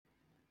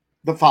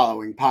The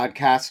following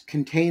podcast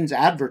contains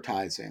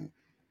advertising.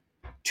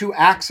 To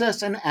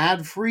access an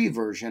ad-free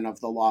version of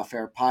the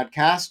Lawfare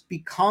podcast,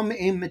 become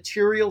a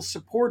material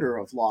supporter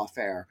of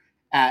Lawfare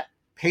at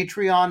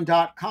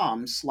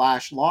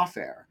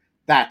patreon.com/lawfare.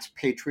 That's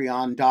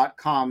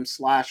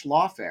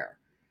patreon.com/lawfare.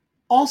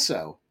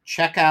 Also,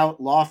 check out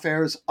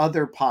Lawfare's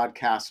other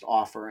podcast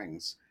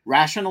offerings: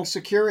 Rational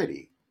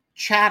Security,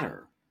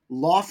 Chatter,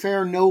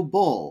 Lawfare No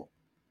Bull,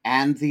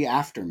 and The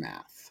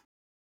Aftermath.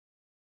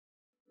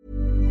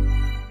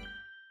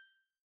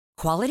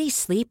 Quality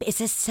sleep is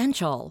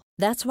essential.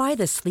 That's why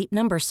the Sleep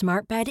Number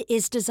Smart Bed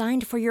is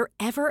designed for your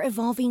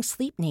ever-evolving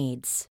sleep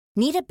needs.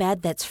 Need a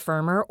bed that's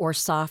firmer or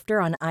softer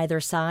on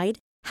either side?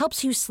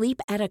 Helps you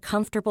sleep at a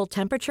comfortable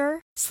temperature?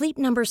 Sleep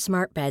Number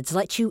Smart Beds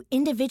let you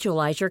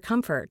individualize your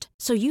comfort,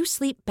 so you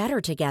sleep better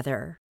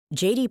together.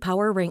 J.D.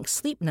 Power ranks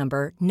Sleep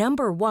Number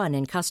number 1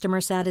 in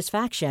customer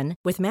satisfaction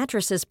with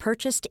mattresses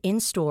purchased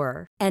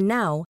in-store. And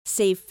now,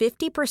 save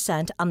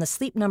 50% on the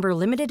Sleep Number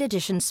Limited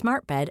Edition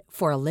Smart Bed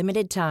for a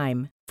limited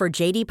time. For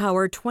J.D.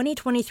 Power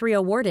 2023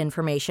 award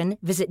information,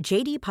 visit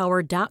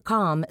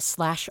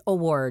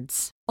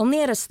jdpower.com/awards.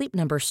 Only at a Sleep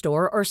Number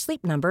store or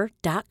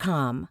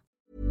sleepnumber.com.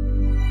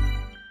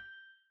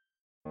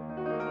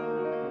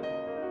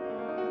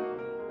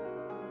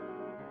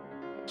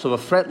 So the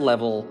threat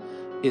level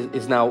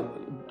is now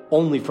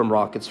only from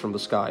rockets from the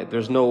sky.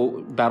 There's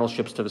no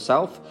battleships to the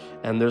south,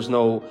 and there's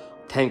no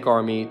tank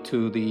army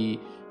to the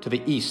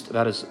east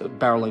that is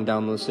barreling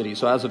down the city.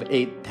 So as of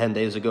 8-10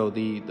 days ago,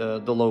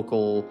 the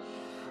local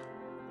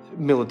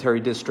military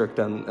district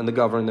and the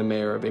governor and the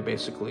mayor, they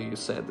basically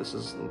said this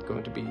isn't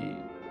going to be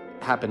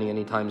happening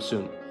anytime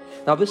soon.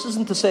 Now, this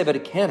isn't to say that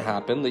it can't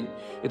happen.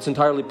 It's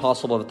entirely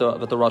possible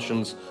that the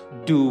Russians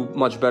do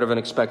much better than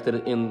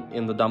expected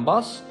in the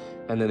Donbass,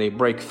 and then they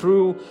break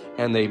through,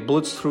 and they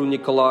blitz through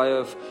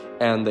Nikolaev,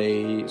 and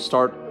they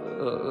start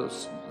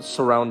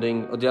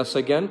surrounding Odessa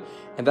again.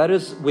 And that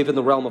is within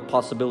the realm of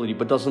possibility,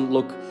 but doesn't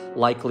look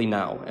likely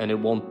now, and it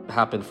won't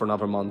happen for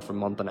another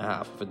month and a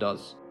half if it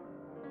does.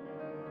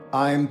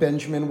 I'm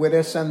Benjamin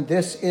Wittes, and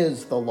this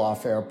is the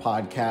Lawfare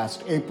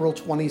Podcast, April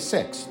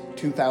 26,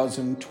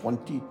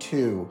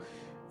 2022.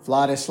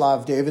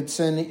 Vladislav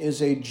Davidzon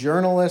is a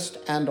journalist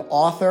and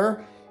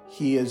author.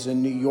 He is a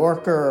New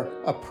Yorker,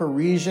 a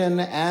Parisian,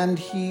 and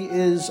he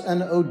is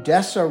an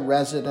Odessa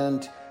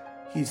resident.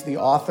 He's the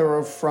author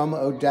of From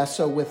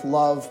Odessa with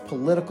Love,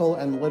 Political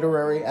and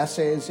Literary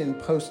Essays in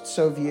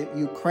Post-Soviet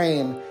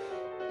Ukraine.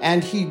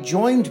 And he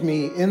joined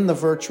me in the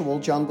virtual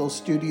jungle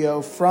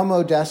studio from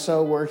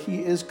Odessa, where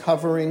he is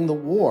covering the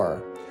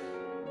war.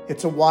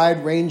 It's a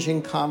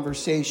wide-ranging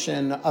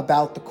conversation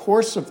about the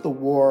course of the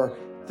war,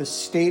 the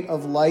state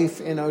of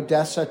life in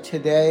Odessa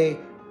today,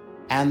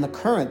 and the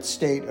current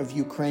state of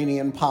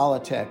Ukrainian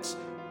politics.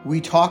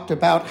 We talked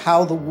about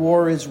how the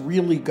war is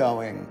really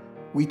going.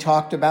 We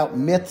talked about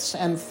myths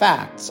and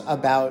facts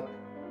about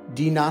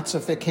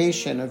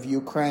denazification of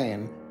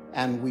Ukraine.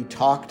 And we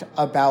talked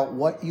about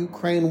what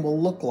Ukraine will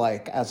look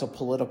like as a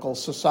political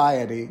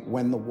society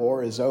when the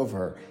war is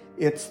over.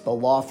 It's the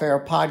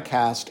Lawfare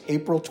Podcast,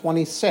 April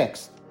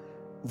 26th.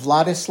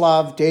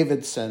 Vladislav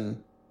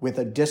Davidzon with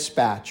a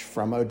dispatch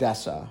from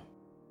Odessa.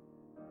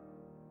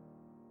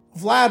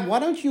 Vlad, why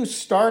don't you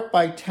start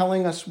by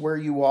telling us where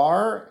you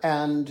are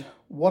and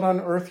what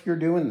on earth you're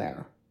doing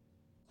there?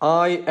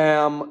 I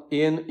am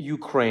in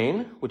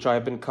Ukraine, which I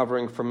have been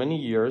covering for many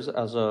years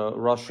as a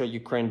Russia,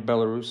 Ukraine,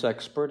 Belarus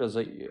expert, as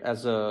a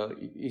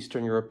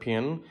Eastern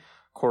European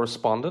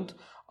correspondent.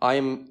 I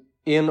am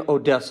in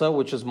Odessa,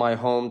 which is my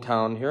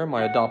hometown here,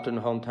 my adopted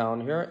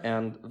hometown here,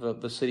 and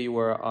the city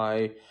where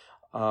I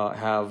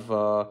have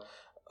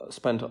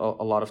spent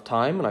a lot of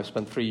time, and I've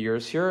spent 3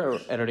 years here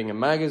editing a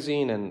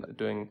magazine and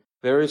doing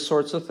various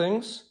sorts of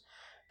things.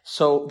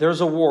 So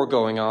there's a war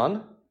going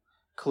on,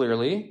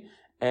 clearly,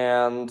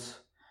 and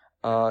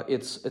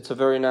it's a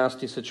very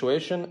nasty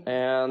situation.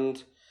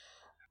 And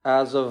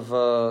as of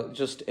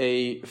just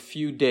a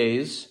few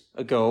days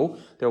ago,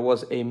 there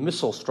was a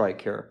missile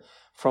strike here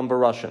from the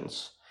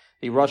Russians.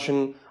 The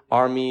Russian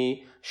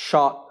army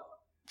shot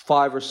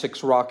 5 or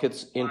 6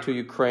 rockets into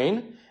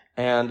Ukraine,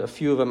 and a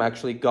few of them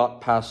actually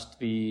got past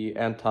the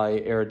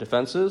anti-air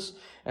defenses,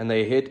 and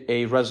they hit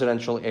a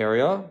residential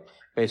area,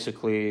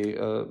 basically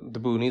the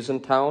boonies in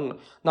town,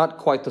 not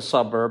quite the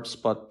suburbs,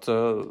 but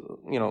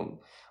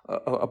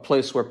a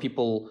place where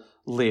people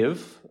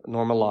live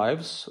normal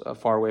lives,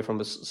 far away from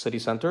the city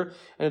center,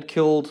 and it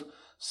killed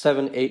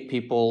 7-8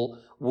 people,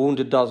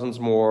 wounded dozens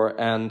more,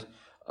 and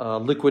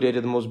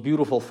liquidated the most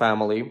beautiful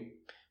family,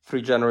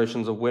 3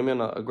 generations of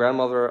women, a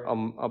grandmother,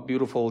 a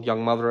beautiful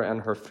young mother,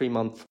 and her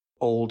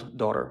 3-month-old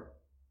daughter.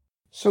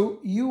 So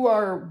you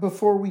are,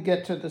 before we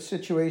get to the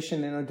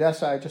situation in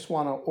Odessa, I just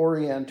want to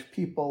orient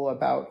people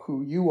about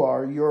who you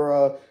are. You're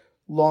a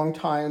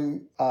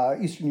longtime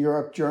Eastern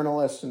Europe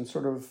journalist and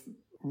sort of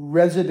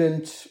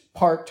resident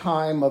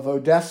part-time of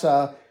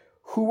Odessa.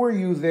 Who were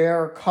you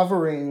there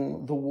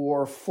covering the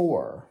war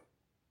for?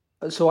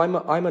 So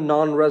I'm a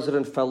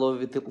non-resident fellow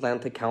of the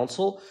Atlantic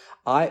Council.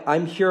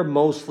 I'm here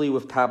mostly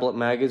with Tablet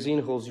Magazine,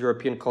 whose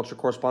European culture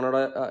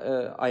correspondent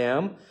I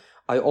am.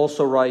 I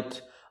also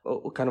write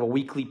kind of a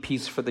weekly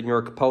piece for the New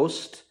York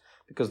Post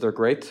because they're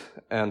great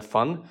and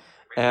fun.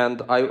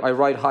 And I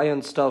write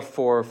high-end stuff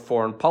for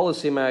Foreign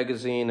Policy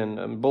Magazine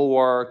and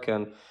Bulwark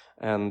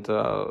and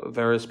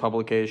various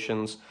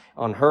publications,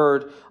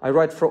 Unheard. I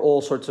write for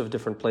all sorts of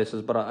different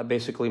places, but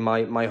basically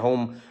my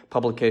home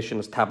publication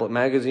is Tablet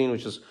Magazine,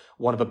 which is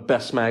one of the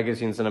best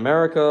magazines in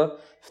America,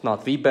 if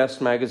not the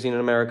best magazine in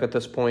America at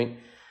this point.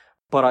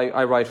 But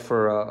I write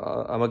for,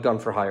 I'm a gun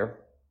for hire.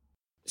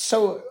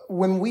 So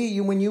when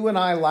you and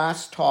I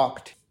last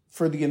talked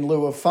for the In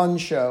Lieu of Fun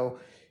show,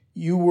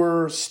 you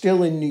were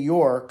still in New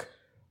York.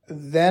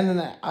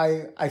 Then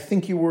I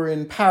think you were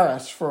in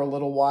Paris for a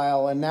little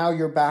while, and now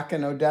you're back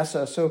in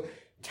Odessa. So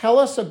tell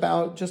us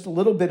just a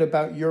little bit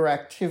about your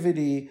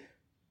activity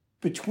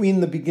between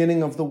the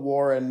beginning of the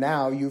war and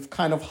now. You've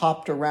kind of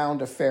hopped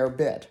around a fair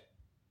bit.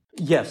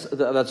 Yes,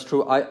 that's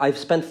true. I've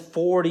spent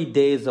 40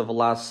 days of the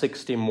last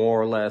 60,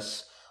 more or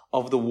less,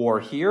 of the war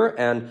here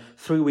and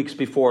 3 weeks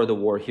before the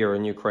war here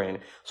in Ukraine.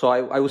 So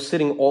I was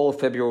sitting all of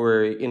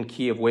February in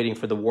Kiev waiting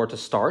for the war to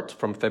start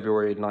from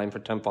February 9th or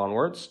 10th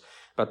onwards,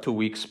 about 2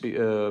 weeks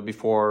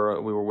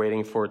before we were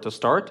waiting for it to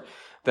start.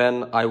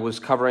 Then I was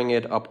covering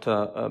it up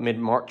to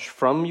mid-March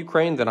from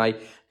Ukraine. Then I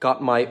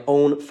got my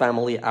own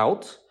family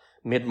out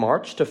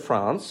mid-March to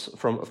France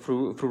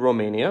through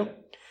Romania.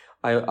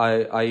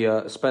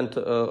 I spent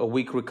a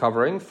week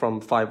recovering from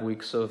 5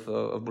 weeks of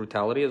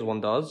brutality, as one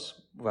does,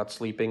 without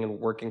sleeping and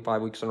working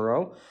 5 weeks in a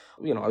row.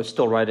 You know, I was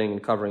still writing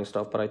and covering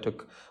stuff, but I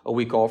took a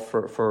week off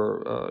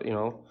for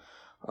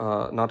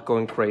not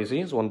going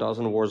crazy, as one does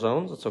in war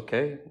zones. It's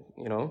okay.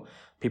 You know,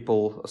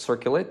 people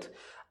circulate.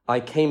 I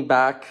came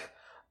back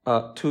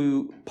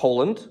to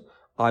Poland.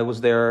 I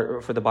was there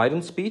for the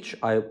Biden speech.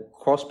 I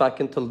crossed back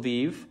into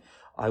Lviv.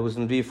 I was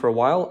in Lviv for a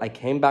while. I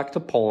came back to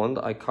Poland.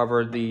 I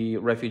covered the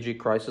refugee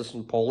crisis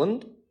in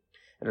Poland.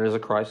 It is a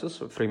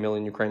crisis, 3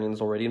 million Ukrainians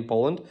already in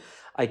Poland.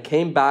 I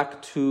came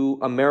back to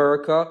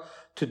America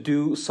to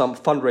do some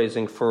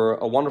fundraising for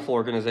a wonderful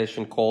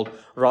organization called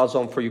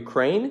Razom for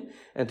Ukraine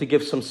and to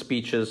give some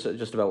speeches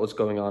just about what's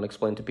going on,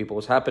 explain to people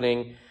what's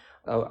happening.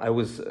 I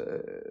was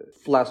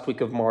last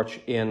week of March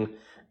in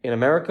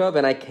America.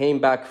 Then I came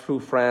back through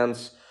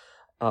France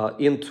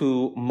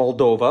into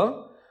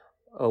Moldova,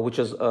 which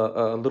is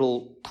a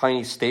little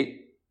tiny state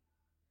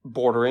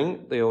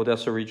bordering the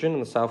Odessa region in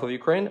the south of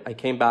Ukraine. I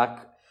came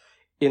back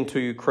into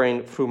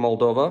Ukraine through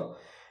Moldova,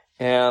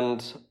 and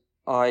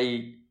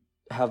I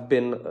have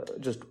been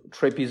just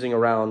trapezing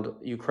around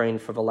Ukraine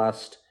for the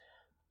last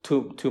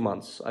two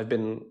months. I've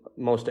been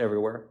most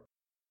everywhere.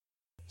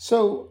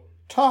 So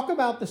talk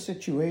about the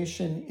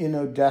situation in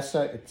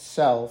Odessa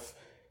itself.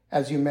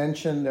 As you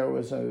mentioned, there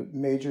was a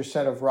major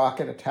set of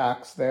rocket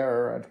attacks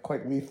there, a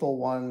quite lethal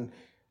one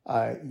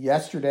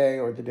yesterday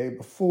or the day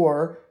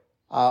before.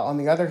 On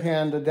the other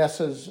hand,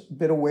 Odessa's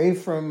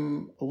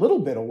a little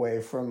bit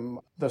away from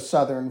the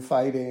southern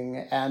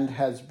fighting and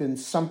has been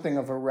something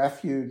of a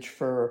refuge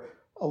for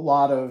a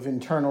lot of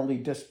internally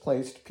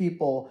displaced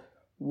people.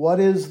 What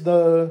is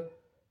the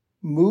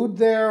mood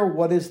there?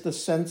 What is the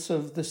sense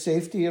of the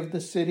safety of the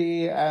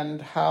city?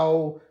 And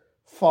how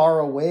far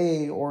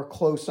away or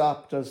close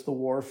up does the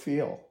war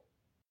feel?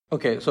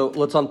 Okay, so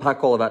let's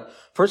unpack all of that.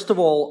 First of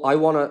all, I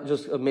want to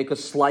just make a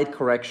slight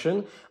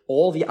correction.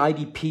 All the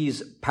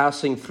IDPs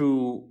passing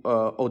through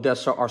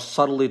Odessa are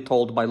subtly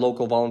told by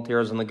local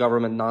volunteers and the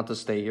government not to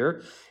stay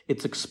here.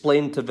 It's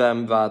explained to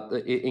them that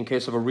in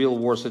case of a real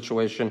war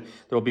situation,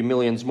 there will be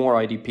millions more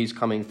IDPs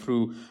coming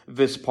through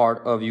this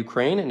part of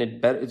Ukraine, and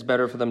it's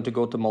better for them to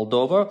go to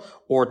Moldova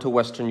or to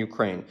Western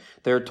Ukraine.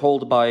 They're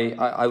told by,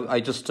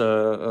 I just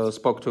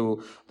spoke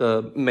to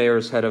the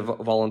mayor's head of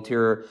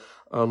volunteer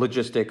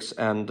logistics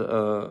and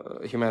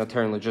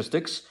humanitarian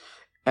logistics,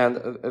 and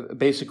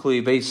basically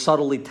they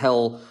subtly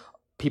tell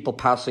people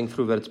passing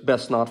through that it's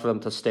best not for them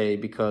to stay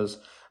because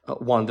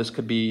one, this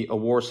could be a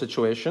war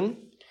situation.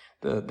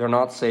 They're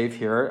not safe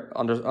here.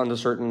 Under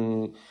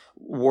certain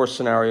war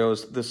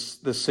scenarios, this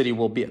city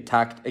will be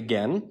attacked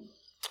again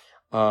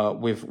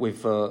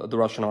with the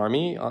Russian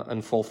army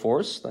in full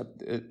force.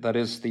 That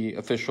is the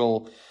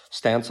official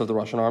stance of the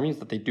Russian army, is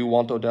that they do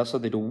want Odessa.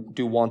 They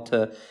do want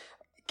to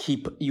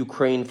keep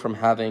Ukraine from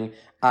having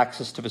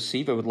access to the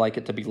sea. They would like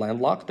it to be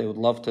landlocked. They would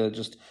love to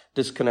just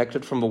disconnect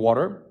it from the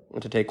water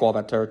and to take all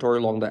that territory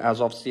along the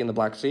Azov Sea and the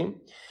Black Sea.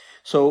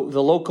 So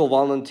the local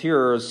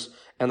volunteers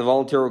and the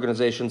volunteer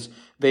organizations,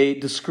 they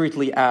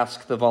discreetly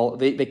ask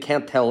they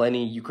can't tell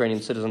any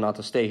Ukrainian citizen not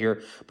to stay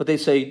here, but they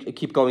say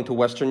keep going to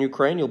Western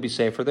Ukraine, you'll be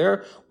safer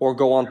there, or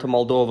go on to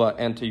Moldova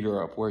and to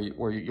Europe where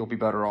you'll be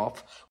better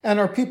off. And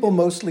are people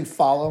mostly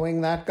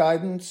following that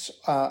guidance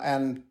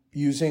and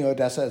using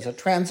Odessa as a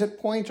transit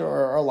point, or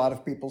are a lot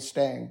of people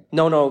staying?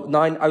 No.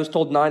 I was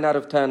told 9 out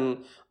of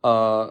 10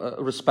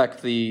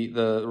 respect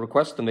the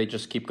request, and they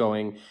just keep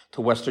going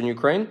to Western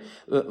Ukraine.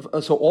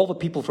 So all the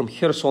people from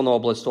Kherson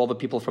Oblast, all the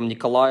people from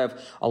Nikolaev,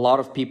 a lot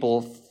of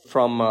people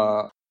from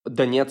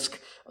Donetsk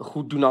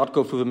who do not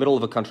go through the middle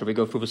of the country, they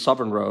go through the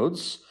southern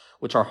roads,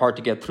 which are hard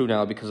to get through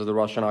now because of the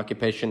Russian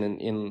occupation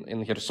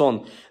in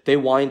Kherson, they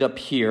wind up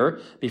here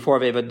before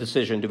they have a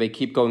decision. Do they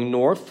keep going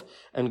north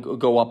and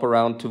go up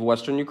around to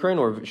Western Ukraine,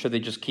 or should they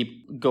just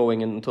keep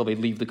going until they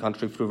leave the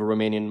country through the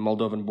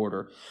Romanian-Moldovan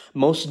border?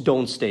 Most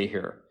don't stay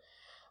here.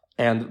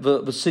 And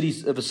the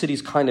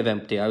city's kind of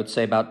empty. I would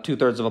say about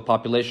 2/3 of a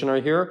population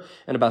are here,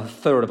 and about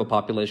 1/3 of a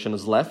population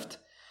is left.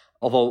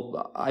 Although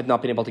I've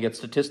not been able to get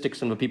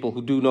statistics, and the people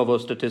who do know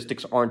those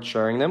statistics aren't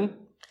sharing them.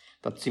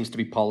 That seems to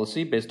be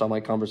policy based on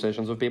my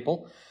conversations with people.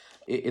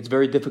 It's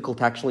very difficult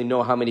to actually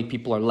know how many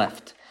people are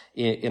left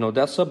in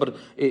Odessa, but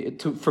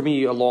for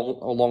me, a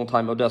long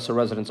time Odessa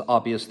residents,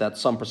 obvious that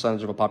some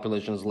percentage of a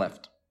population is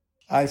left.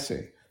 I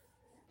see.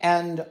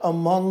 And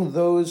among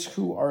those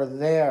who are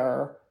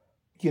there,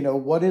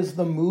 what is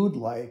the mood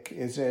like?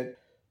 Is it,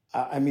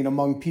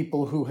 among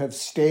people who have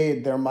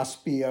stayed, there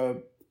must be a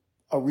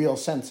real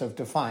sense of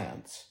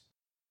defiance.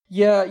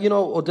 Yeah,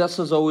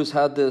 Odessa's always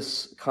had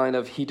this kind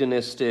of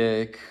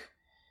hedonistic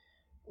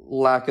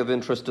lack of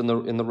interest in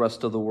the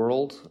rest of the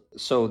world.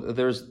 So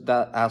there's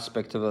that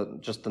aspect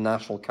of just the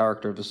national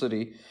character of the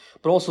city.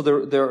 But also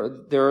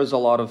there is a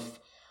lot of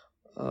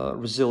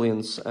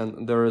resilience,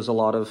 and there is a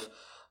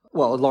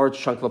large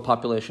chunk of a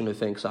population who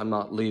thinks I'm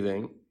not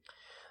leaving.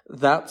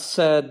 That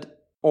said,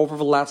 over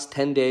the last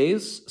 10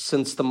 days,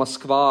 since the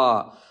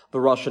Moskva, the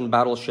Russian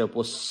battleship,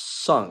 was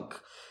sunk,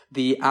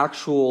 the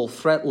actual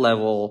threat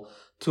level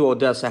to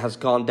Odessa has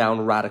gone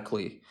down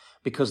radically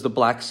because the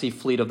Black Sea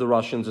fleet of the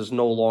Russians is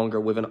no longer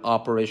within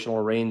operational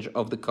range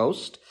of the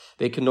coast.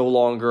 They can no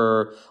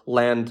longer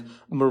land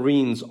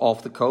Marines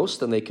off the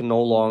coast, and they can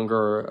no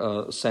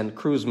longer send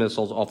cruise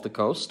missiles off the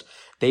coast.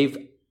 They've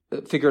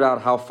figured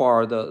out how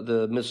far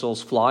the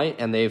missiles fly,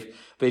 and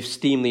they've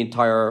steamed the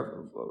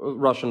entire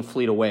Russian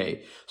fleet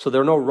away. So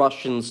there are no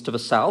Russians to the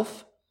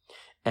south,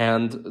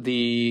 and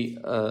the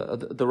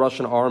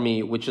Russian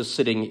army, which is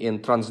sitting in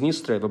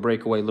Transnistria, the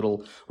breakaway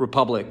little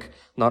republic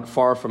not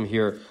far from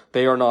here,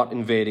 they are not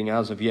invading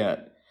as of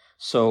yet.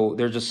 So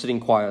they're just sitting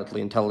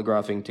quietly and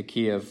telegraphing to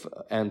Kiev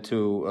and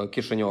to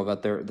Chisinau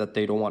that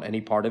they don't want any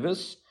part of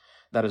this.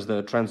 That is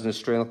the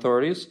Transnistrian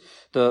authorities.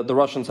 The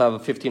Russians have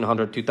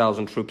 1,500,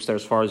 2,000 troops there,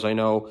 as far as I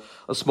know,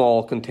 a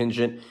small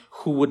contingent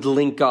who would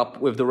link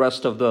up with the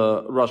rest of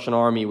the Russian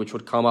army, which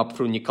would come up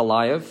through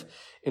Nikolaev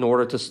in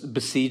order to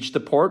besiege the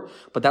port.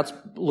 But that's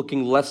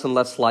looking less and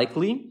less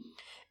likely.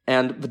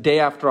 And the day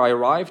after I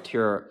arrived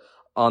here,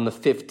 on the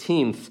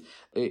 15th,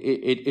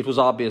 it was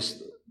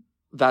obvious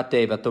that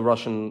day that the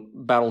Russian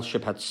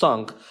battleship had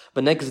sunk.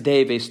 The next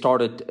day, they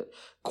started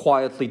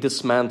quietly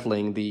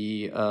dismantling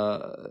the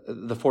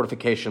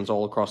fortifications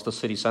all across the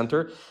city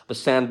center. The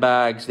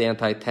sandbags, the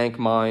anti-tank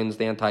mines,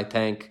 the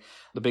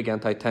big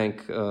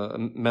anti-tank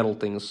metal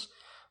things.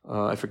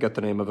 I forget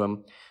the name of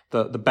them.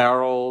 The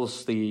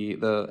barrels, the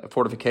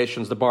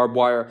fortifications, the barbed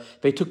wire.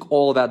 They took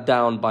all of that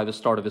down by the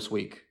start of this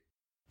week.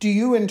 Do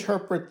you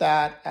interpret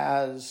that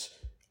as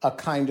a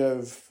kind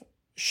of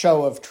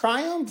show of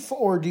triumph,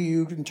 or do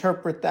you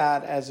interpret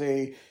that as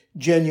a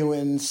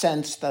genuine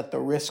sense that the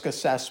risk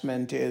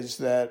assessment is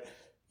that,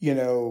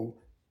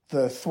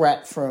 the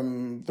threat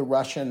from the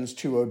Russians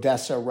to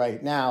Odessa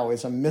right now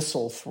is a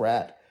missile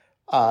threat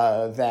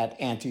that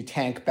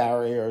anti-tank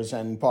barriers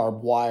and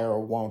barbed wire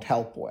won't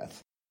help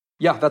with?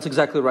 Yeah, that's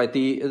exactly right.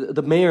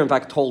 The mayor, in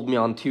fact, told me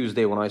on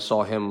Tuesday when I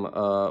saw him.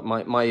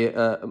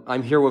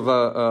 I'm here with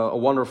a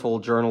wonderful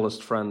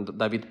journalist friend,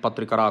 David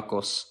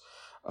Patrikarakos,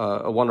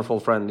 a wonderful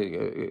friend,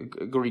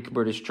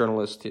 British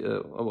journalist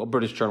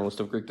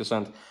of Greek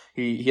descent.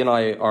 He and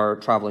I are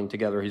traveling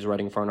together. He's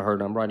writing for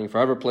Unheard, I'm writing for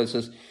other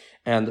places.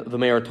 And the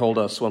mayor told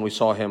us when we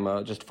saw him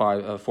just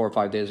 4 or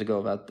 5 days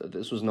ago that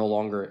this was no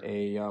longer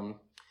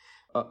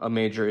a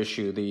major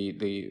issue.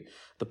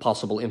 The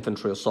possible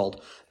infantry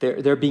assault.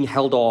 They're being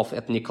held off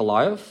at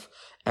Nikolaev,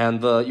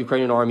 and the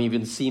Ukrainian army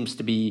even seems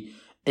to be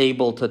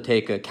able to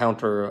take a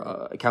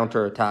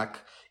counter attack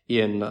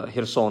in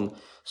Kherson.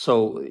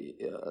 So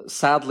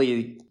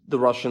sadly, the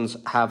Russians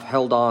have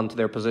held on to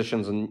their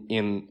positions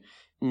in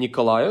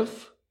Nikolaev,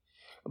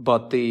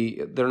 but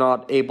they're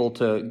not able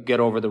to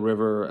get over the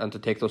river and to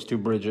take those two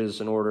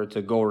bridges in order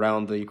to go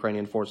around the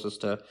Ukrainian forces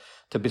to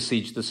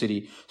besiege the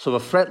city. So the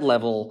threat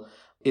level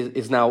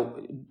is now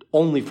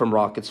only from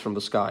rockets from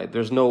the sky.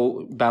 There's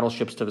no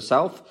battleships to the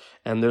south,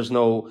 and there's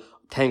no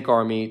tank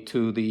army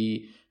to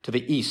the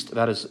east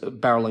that is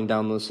barreling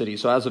down the city.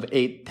 So as of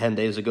 8-10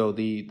 days ago,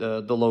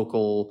 the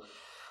local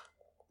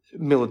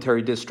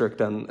military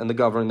district and the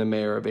governor and the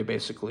mayor, they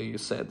basically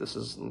said this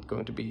isn't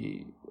going to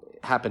be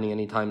happening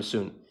anytime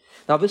soon.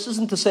 Now, this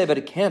isn't to say that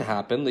it can't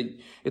happen.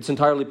 It's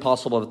entirely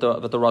possible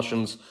that the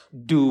Russians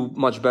do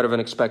much better than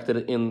expected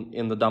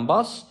in the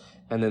Donbass,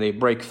 and then they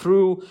break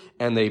through,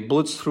 and they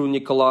blitz through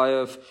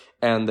Nikolaev,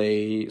 and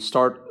they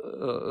start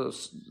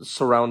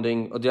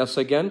surrounding Odessa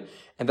again.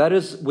 And that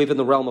is within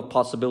the realm of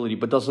possibility,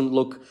 but doesn't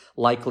look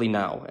likely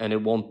now. And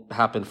it won't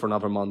happen for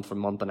another month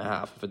and a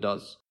half if it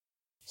does.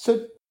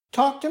 So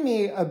talk to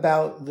me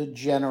about the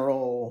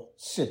general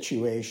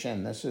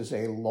situation. This is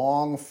a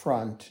long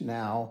front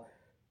now,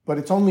 but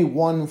it's only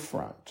one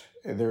front.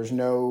 There's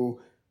no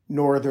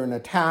northern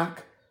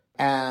attack,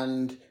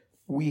 and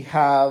we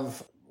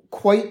have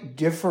quite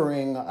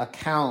differing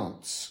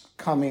accounts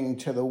coming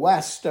to the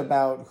West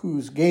about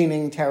who's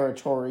gaining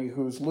territory,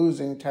 who's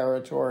losing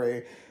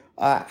territory.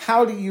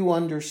 How do you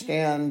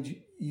understand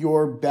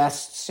your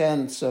best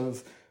sense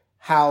of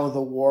how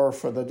the war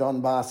for the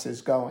Donbass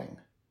is going?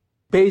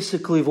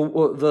 Basically,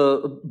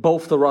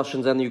 both the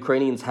Russians and the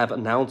Ukrainians have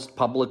announced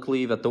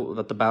publicly that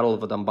the Battle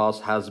of the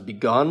Donbass has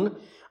begun.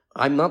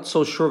 I'm not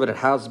so sure that it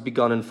has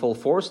begun in full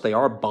force. They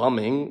are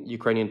bombing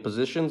Ukrainian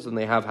positions, and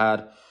they have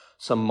had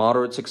some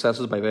moderate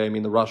successes. By that I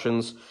mean the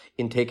Russians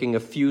in taking a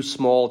few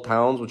small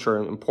towns which are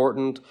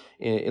important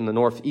in the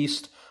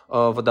northeast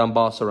of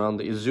Donbass around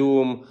the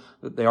Izum.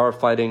 They are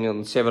fighting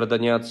in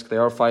Severodonetsk. They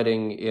are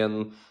fighting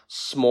in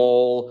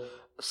small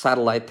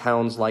satellite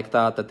towns like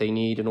that they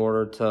need in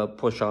order to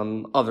push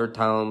on other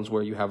towns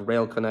where you have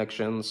rail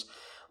connections.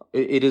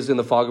 It is in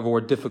the fog of war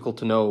difficult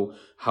to know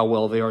how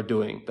well they are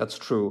doing. That's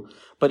true.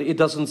 But it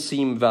doesn't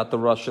seem that the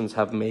Russians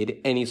have made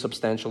any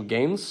substantial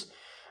gains.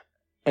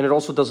 And it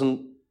also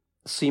doesn't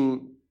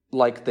seem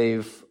like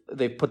they've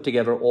put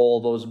together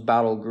all those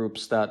battle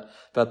groups that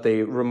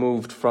they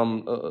removed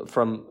from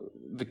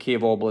the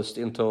Kiev Oblast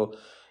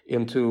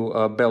into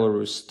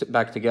Belarus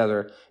back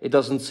together. It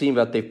doesn't seem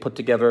that they've put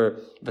together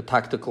the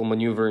tactical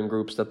maneuvering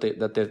groups that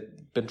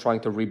they've been trying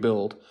to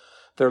rebuild.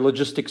 Their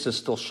logistics is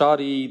still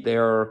shoddy.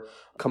 Their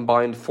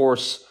combined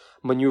force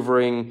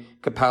maneuvering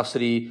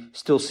capacity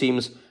still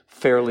seems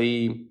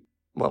fairly,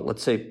 well,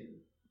 let's say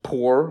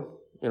poor,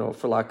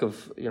 for lack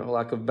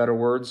of better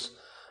words.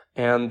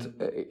 And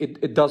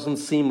it doesn't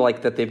seem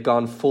like that they've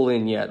gone full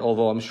in yet,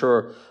 although I'm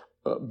sure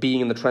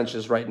being in the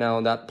trenches right now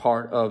in that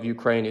part of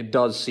Ukraine, it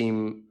does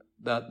seem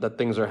that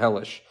things are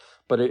hellish.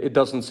 But it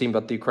doesn't seem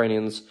that the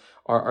Ukrainians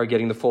are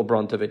getting the full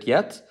brunt of it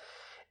yet.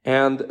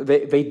 And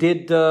they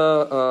did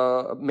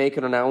make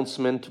an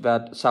announcement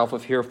that south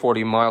of here,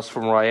 40 miles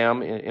from where I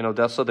am in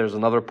Odessa, there's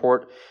another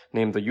port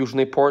named the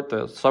Yuzhny port,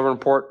 the southern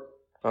port,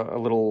 a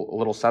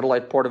little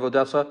satellite port of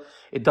Odessa.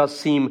 It does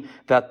seem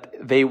that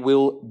they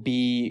will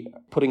be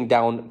putting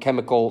down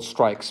chemical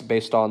strikes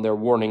based on their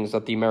warnings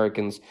that the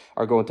Americans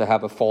are going to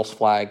have a false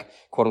flag,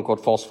 quote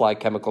unquote, false flag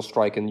chemical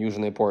strike in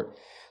Yuzhny port.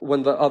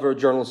 When the other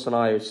journalists and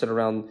I sit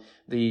around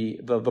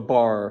the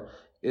bar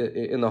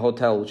in the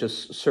hotel, which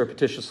is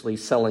surreptitiously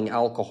selling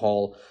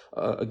alcohol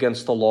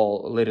against the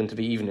law late into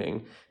the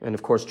evening, and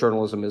of course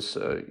journalism is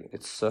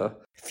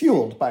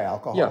fueled by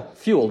alcohol. Yeah,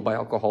 fueled by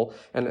alcohol.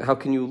 And how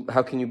can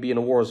you be in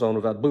a war zone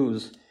without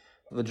booze?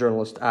 The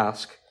journalists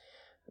ask.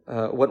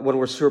 When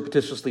we're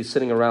surreptitiously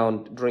sitting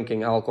around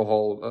drinking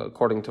alcohol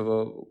according to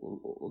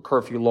the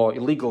curfew law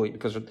illegally,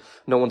 because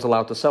no one's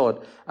allowed to sell it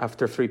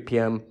after 3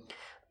 p.m.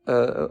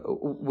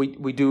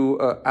 We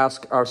do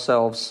ask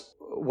ourselves,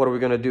 what are we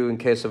going to do in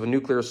case of a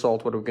nuclear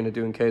assault? What are we going to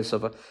do in case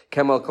of a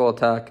chemical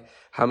attack?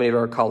 How many of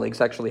our colleagues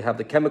actually have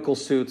the chemical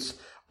suits?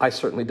 I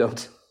certainly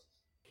don't.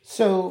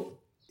 So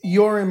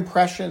your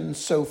impression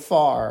so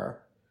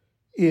far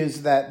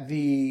is that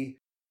the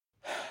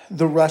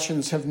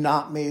Russians have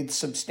not made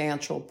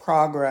substantial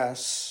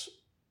progress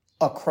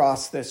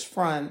across this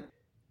front.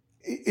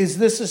 Is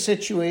this a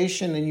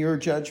situation, in your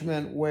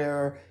judgment,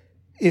 where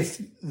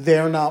if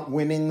they're not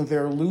winning,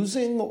 they're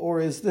losing? Or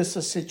is this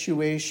a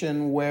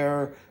situation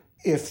where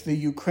if the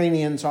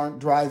Ukrainians aren't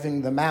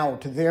driving them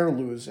out, they're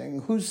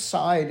losing? Whose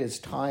side is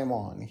time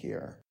on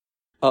here?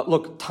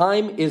 Look,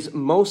 time is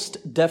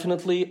most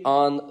definitely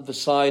on the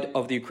side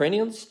of the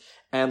Ukrainians.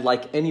 And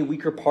like any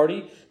weaker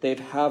party, they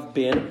have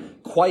been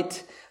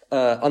quite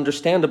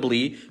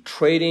understandably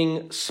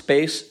trading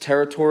space,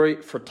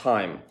 territory for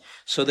time.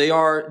 So they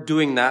are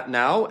doing that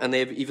now, and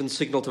they've even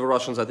signaled to the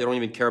Russians that they don't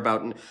even care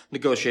about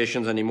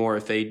negotiations anymore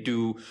if they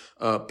do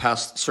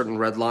pass certain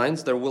red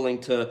lines. They're willing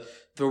to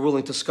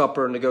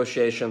scupper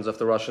negotiations if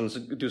the Russians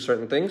do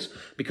certain things,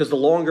 because the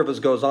longer this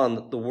goes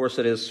on, the worse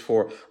it is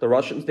for the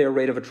Russians. Their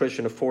rate of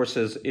attrition of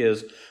forces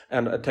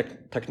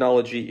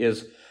technology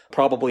is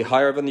probably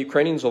higher than the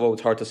Ukrainians, although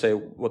it's hard to say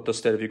what the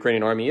state of the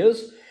Ukrainian army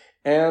is.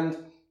 And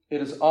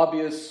it is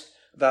obvious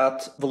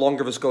that the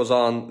longer this goes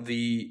on,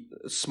 the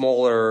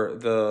smaller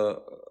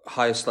the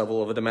highest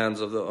level of the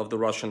demands of the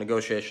Russian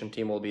negotiation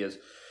team will be.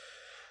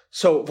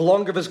 So the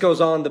longer this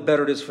goes on, the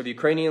better it is for the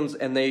Ukrainians,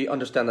 and they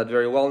understand that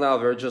very well now.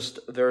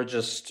 They're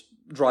just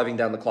driving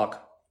down the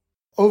clock.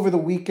 Over the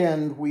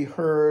weekend, we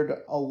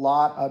heard a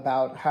lot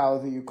about how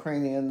the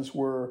Ukrainians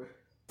were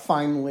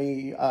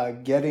finally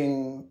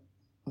getting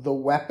the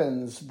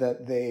weapons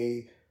that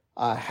they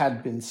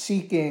had been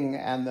seeking,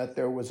 and that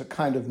there was a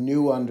kind of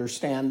new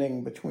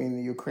understanding between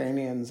the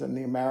Ukrainians and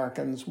the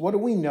Americans. What do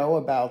we know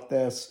about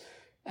this?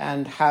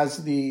 And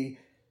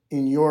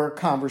in your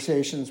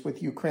conversations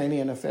with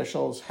Ukrainian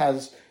officials,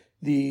 has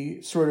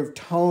the sort of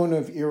tone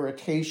of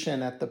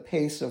irritation at the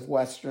pace of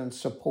Western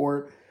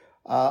support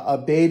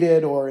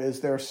abated, or is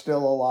there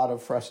still a lot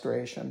of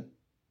frustration?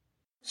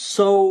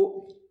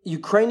 So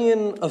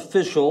Ukrainian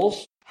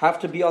officials have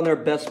to be on their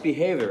best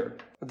behavior.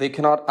 They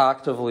cannot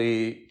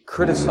actively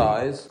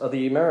criticize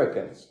the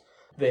Americans.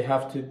 They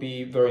have to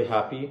be very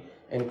happy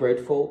and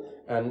grateful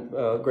and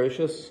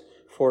gracious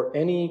for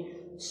any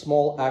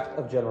small act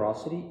of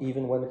generosity,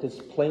 even when it is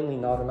plainly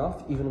not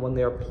enough, even when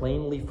they are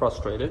plainly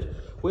frustrated,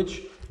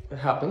 which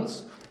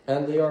happens,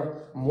 and they are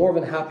more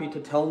than happy to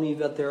tell me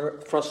that they're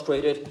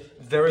frustrated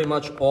very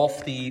much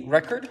off the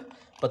record,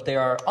 but they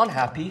are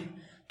unhappy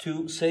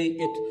to say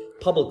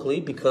it publicly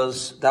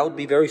because that would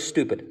be very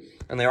stupid,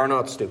 and they are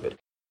not stupid.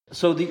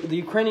 So the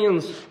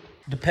Ukrainians,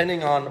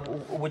 depending on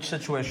which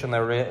situation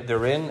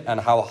they're in and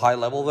how high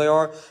level they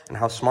are and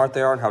how smart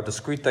they are and how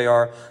discreet they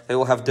are, they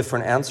will have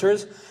different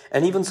answers.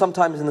 And even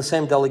sometimes in the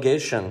same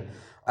delegation,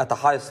 at the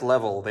highest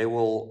level, they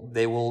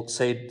will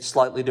say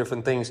slightly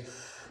different things.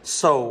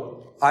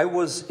 So I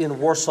was in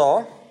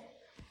Warsaw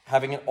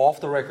having an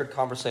off-the-record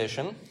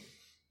conversation,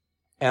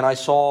 and I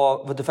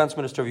saw the defense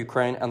minister of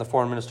Ukraine and the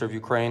foreign minister of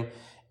Ukraine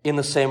in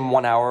the same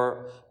 1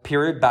 hour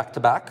period, back to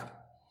back.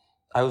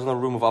 I was in a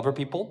room of other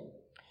people.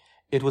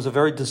 It was a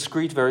very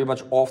discreet, very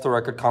much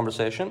off-the-record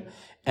conversation,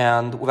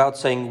 and without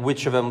saying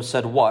which of them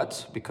said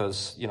what,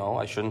 because,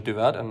 I shouldn't do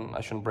that and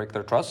I shouldn't break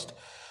their trust.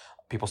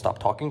 People stop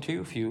talking to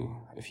you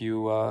if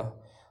you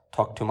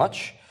talk too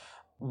much.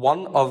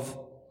 One of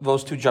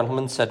those two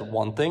gentlemen said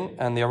one thing,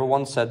 and the other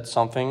one said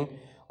something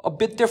a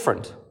bit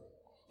different.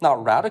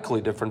 Not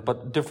radically different,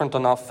 but different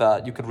enough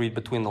that you could read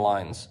between the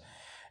lines.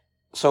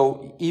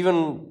 So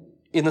even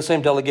in the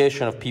same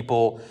delegation of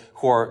people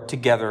who are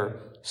together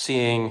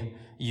seeing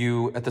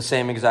you at the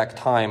same exact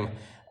time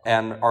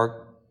and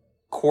are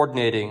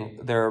coordinating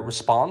their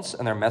response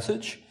and their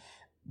message,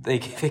 they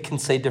can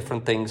say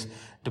different things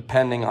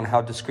depending on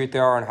how discreet they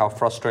are and how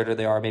frustrated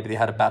they are. Maybe they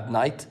had a bad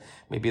night,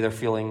 maybe they're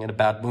feeling in a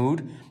bad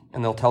mood,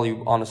 and they'll tell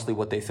you honestly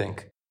what they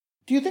think.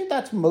 Do you think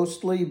that's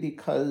mostly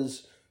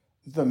because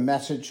the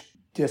message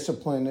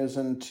discipline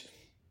isn't,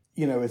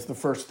 is the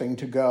first thing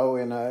to go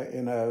in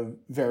a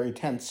very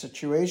tense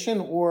situation?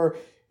 Or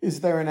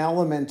is there an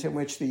element in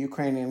which the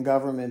Ukrainian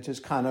government is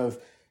kind of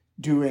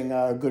doing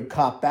a good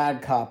cop,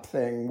 bad cop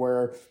thing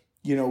where,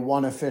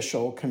 one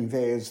official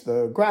conveys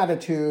the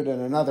gratitude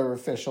and another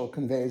official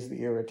conveys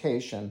the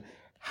irritation?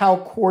 How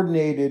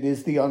coordinated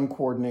is the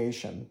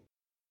uncoordination?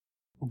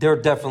 There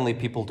are definitely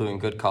people doing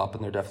good cop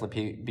and there are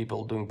definitely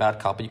people doing bad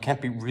cop, but you can't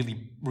be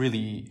really,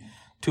 really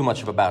too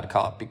much of a bad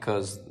cop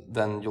because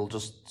then you'll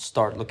just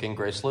start looking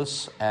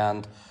graceless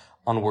and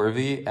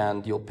unworthy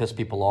and you'll piss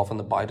people off in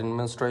the Biden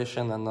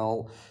administration and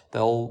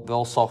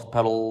they'll soft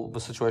pedal the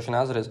situation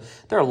as it is.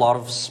 There are a lot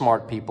of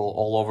smart people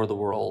all over the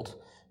world,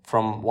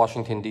 from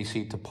Washington,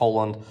 D.C. to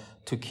Poland,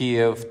 to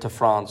Kiev, to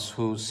France,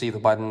 who see the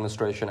Biden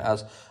administration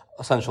as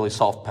essentially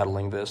soft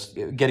pedaling this,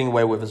 getting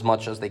away with as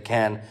much as they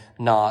can,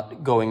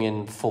 not going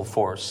in full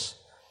force.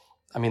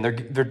 I mean,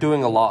 they're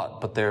doing a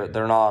lot, but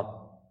they're not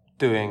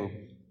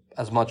doing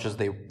as much as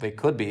they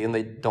could be, and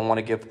they don't want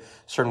to give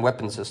certain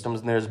weapon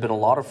systems. And there's been a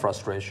lot of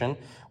frustration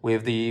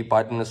with the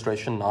Biden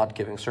administration not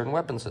giving certain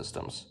weapon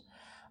systems.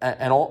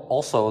 And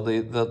also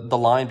the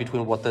line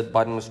between what the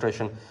Biden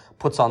administration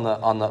puts on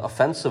the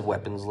offensive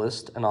weapons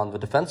list and on the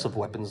defensive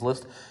weapons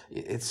list,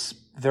 it's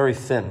very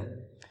thin.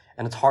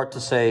 And it's hard to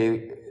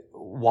say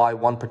why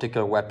one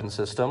particular weapon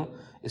system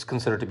is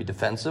considered to be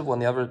defensive when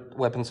the other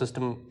weapon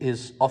system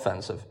is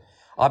offensive.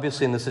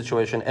 Obviously, in this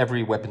situation,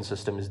 every weapon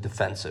system is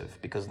defensive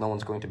because no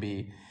one's going to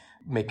be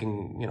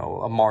making,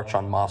 a march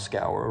on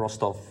Moscow or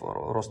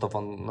Rostov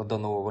on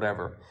Don or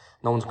whatever.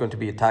 No one's going to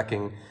be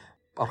attacking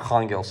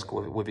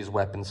Arkhangelsk with these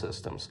weapon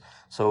systems.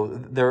 So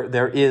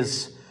there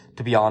is,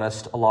 to be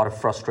honest, a lot of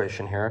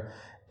frustration here,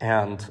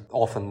 and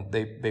often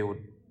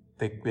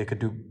they could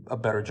do a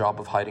better job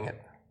of hiding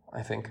it,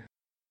 I think.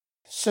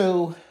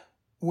 So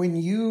when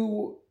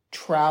you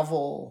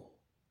travel,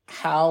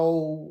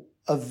 how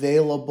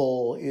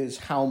available is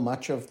how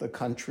much of the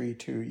country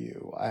to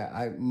you?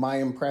 My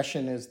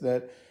impression is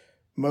that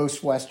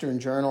most Western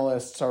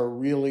journalists are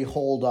really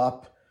holed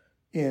up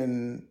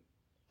in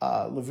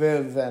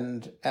Lviv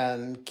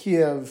and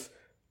Kiev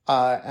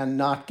and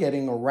not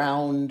getting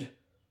around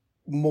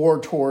more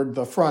toward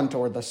the front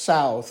or the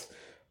south.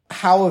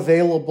 How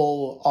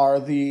available are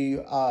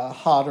the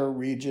hotter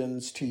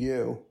regions to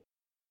you?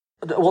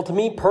 Well, to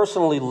me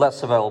personally,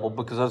 less available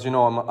because, as you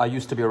know, I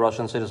used to be a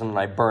Russian citizen and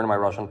I burned my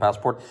Russian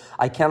passport.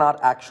 I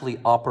cannot actually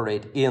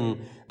operate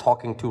in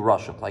talking to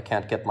Russians. I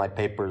can't get my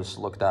papers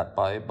looked at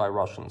by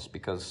Russians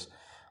because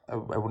I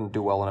wouldn't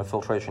do well in a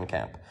filtration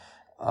camp.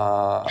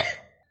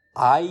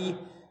 I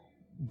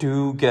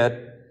do get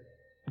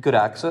good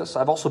access.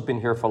 I've also been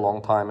here for a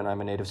long time and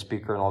I'm a native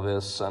speaker and all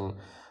this. And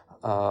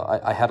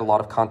I had a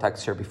lot of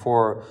contacts here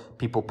before,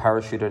 people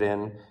parachuted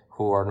in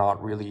who are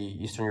not really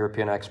Eastern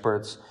European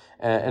experts.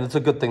 And it's a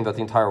good thing that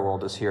the entire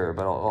world is here,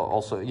 but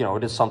also,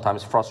 it is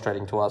sometimes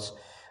frustrating to us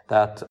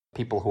that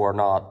people who are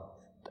not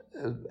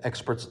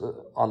experts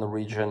on the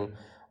region,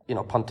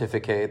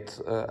 pontificate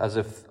as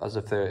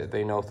if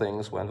they know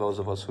things, when those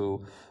of us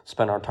who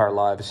spend our entire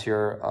lives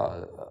here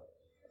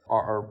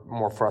are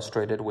more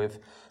frustrated with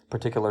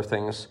particular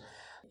things.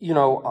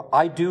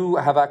 I do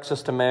have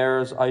access to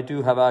mayors. I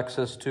do have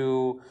access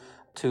to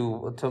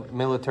to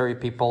military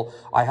people.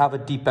 I have a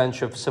deep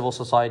bench of civil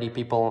society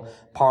people,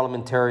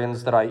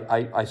 parliamentarians that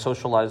I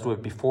socialized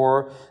with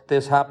before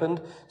this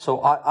happened.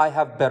 So I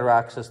have better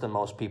access than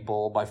most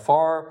people by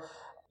far.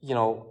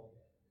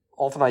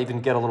 Often I even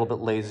get a little bit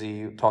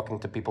lazy talking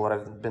to people that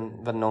I've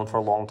been known for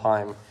a long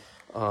time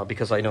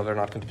because I know they're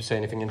not going to say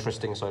anything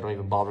interesting, so I don't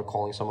even bother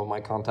calling some of my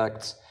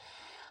contacts.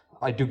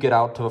 I do get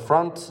out to the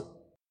front.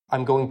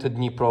 I'm going to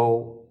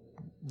Dnipro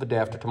the day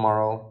after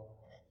tomorrow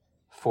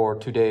for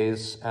 2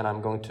 days, and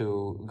I'm going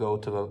to go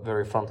to the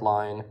very front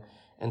line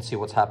and see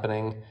what's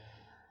happening.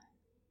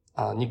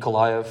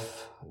 Nikolaev,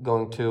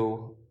 going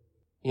to,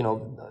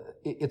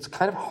 it's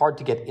kind of hard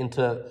to get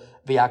into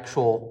the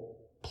actual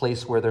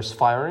place where there's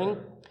firing.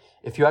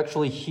 If you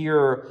actually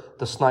hear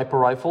the sniper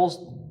rifles,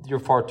 you're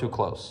far too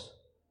close.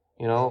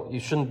 You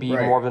shouldn't be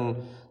Right. more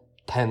than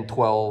 10,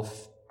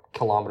 12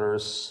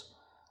 kilometers.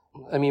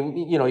 I mean,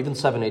 even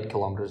 7-8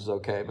 kilometers is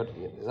okay, but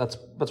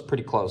that's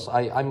pretty close.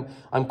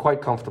 I'm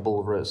quite comfortable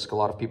with risk. A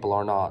lot of people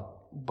are not,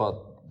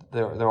 but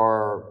there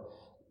are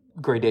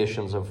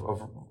gradations of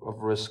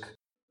risk.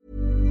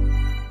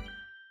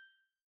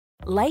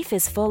 Life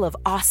is full of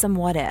awesome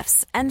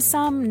what-ifs, and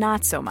some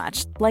not so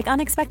much, like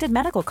unexpected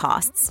medical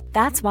costs.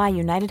 That's why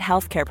United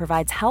Healthcare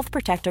provides Health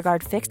Protector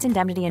Guard fixed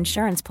indemnity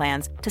insurance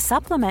plans to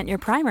supplement your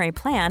primary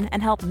plan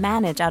and help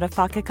manage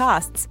out-of-pocket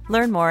costs.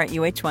 Learn more at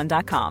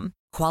uh1.com.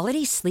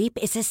 Quality sleep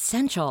is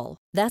essential.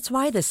 That's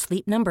why the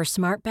Sleep Number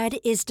Smart Bed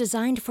is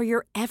designed for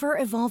your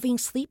ever-evolving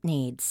sleep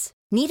needs.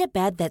 Need a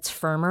bed that's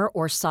firmer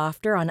or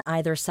softer on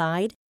either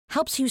side?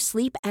 Helps you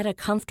sleep at a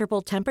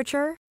comfortable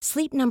temperature?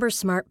 Sleep Number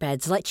Smart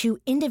Beds let you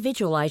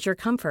individualize your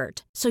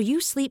comfort so you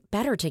sleep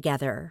better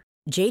together.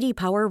 J.D.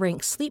 Power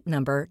ranks Sleep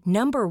Number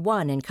number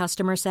 1 in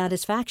customer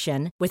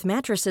satisfaction with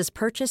mattresses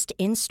purchased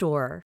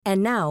in-store.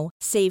 And now,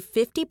 save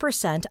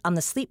 50% on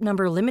the Sleep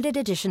Number Limited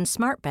Edition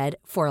Smart Bed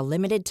for a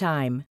limited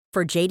time.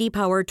 For J.D.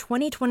 Power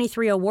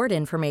 2023 award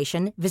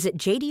information, visit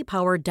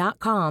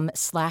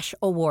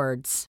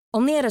jdpower.com/awards.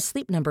 Only at a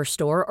Sleep Number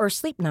store or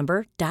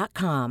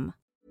sleepnumber.com.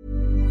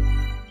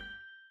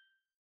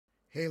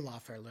 Hey,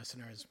 Lawfare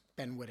listeners,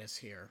 Ben Wittes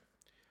here.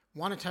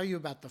 Want to tell you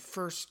about the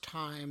first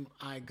time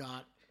I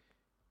got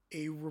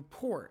a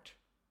report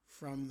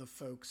from the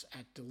folks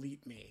at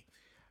Delete Me.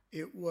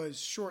 It was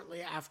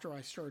shortly after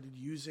I started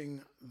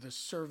using the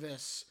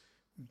service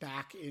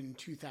back in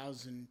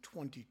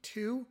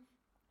 2022,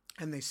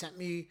 and they sent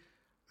me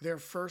their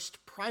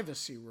first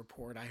privacy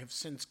report. I have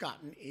since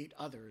gotten 8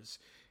 others,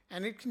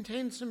 and it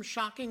contained some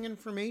shocking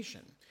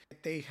information.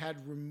 They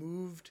had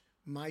removed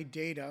my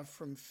data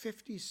from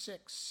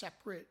 56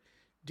 separate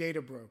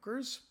data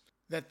brokers,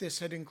 that this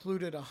had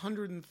included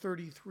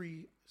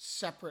 133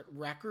 separate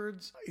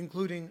records,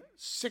 including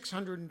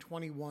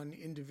 621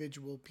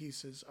 individual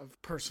pieces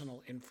of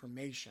personal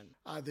information.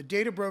 The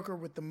data broker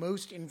with the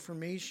most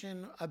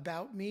information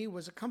about me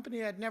was a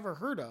company I'd never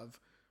heard of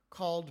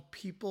called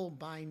People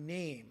by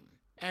Name.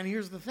 And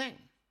here's the thing.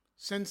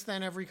 Since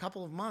then, every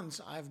couple of months,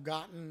 I've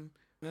gotten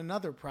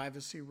another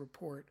privacy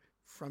report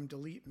from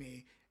Delete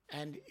Me,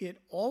 and it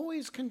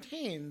always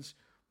contains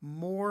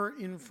more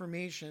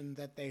information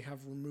that they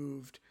have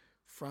removed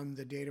from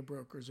the data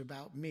brokers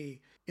about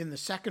me. In the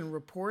second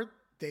report,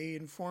 they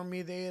informed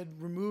me they had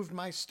removed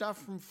my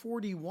stuff from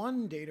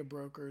 41 data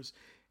brokers,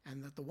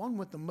 and that the one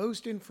with the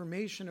most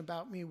information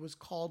about me was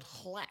called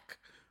HLEC.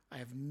 I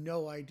have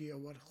no idea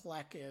what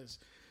HLEC is.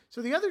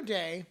 So the other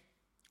day,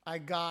 I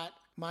got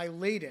my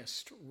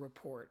latest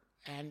report,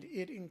 and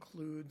it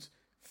includes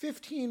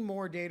 15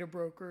 more data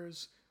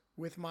brokers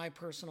with my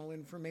personal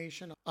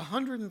information,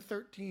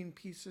 113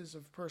 pieces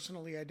of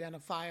personally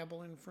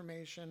identifiable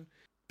information.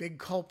 Big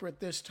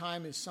culprit this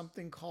time is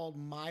something called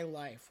My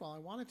Life. Well, I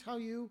want to tell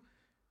you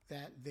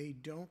that they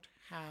don't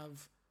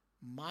have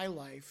My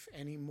Life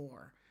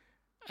anymore.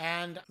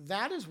 And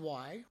that is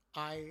why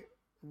I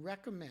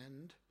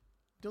recommend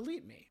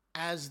Delete Me.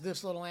 As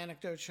this little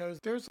anecdote shows,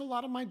 there's a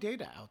lot of my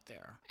data out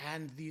there,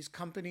 and these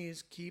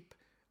companies keep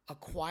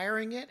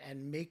acquiring it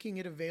and making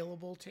it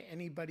available to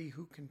anybody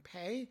who can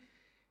pay.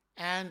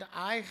 And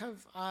I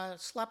have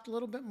slept a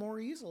little bit more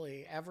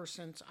easily ever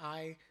since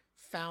I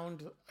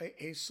found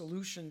a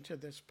solution to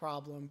this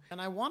problem.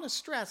 And I want to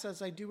stress,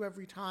 as I do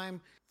every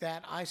time,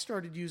 that I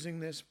started using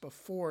this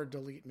before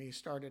Delete Me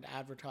started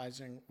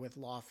advertising with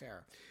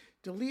Lawfare.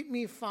 Delete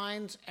Me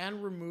finds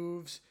and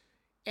removes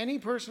any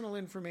personal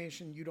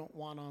information you don't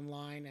want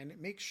online, and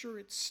it makes sure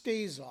it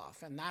stays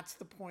off. And that's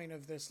the point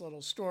of this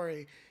little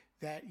story,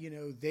 that,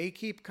 they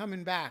keep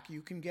coming back.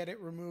 You can get it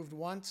removed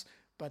once,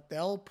 but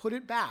they'll put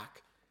it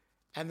back.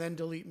 And then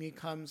Delete Me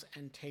comes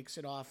and takes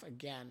it off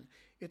again.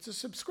 It's a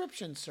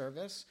subscription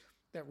service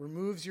that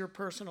removes your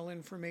personal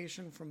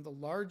information from the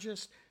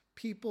largest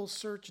people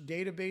search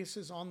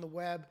databases on the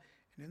web,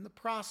 and in the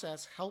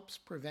process helps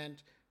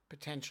prevent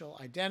potential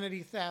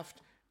identity theft,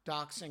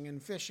 doxing,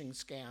 and phishing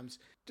scams.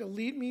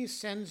 Delete Me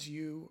sends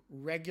you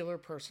regular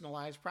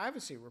personalized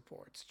privacy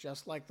reports,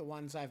 just like the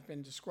ones I've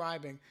been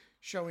describing,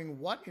 showing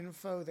what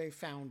info they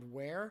found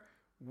where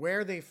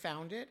they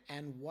found it,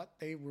 and what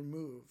they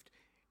removed.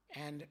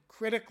 And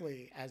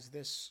critically, as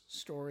this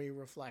story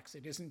reflects,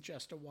 it isn't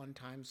just a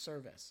one-time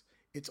service.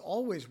 It's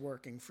always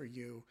working for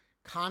you,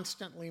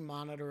 constantly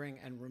monitoring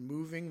and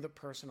removing the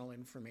personal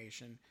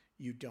information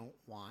you don't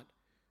want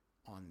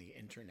on the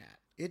internet.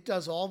 It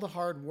does all the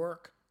hard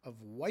work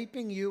of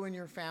wiping you and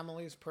your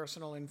family's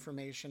personal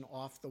information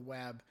off the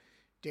web.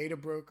 Data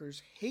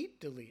brokers hate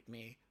Delete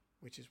Me,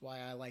 which is why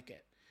I like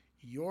it.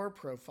 Your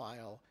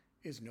profile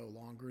is no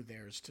longer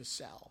theirs to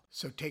sell.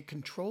 So take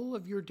control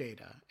of your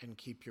data and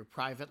keep your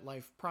private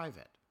life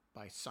private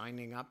by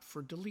signing up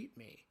for Delete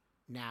Me,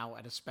 now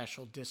at a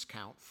special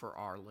discount for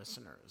our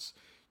listeners.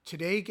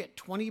 Today, get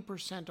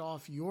 20%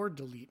 off your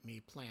Delete Me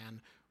plan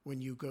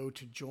when you go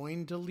to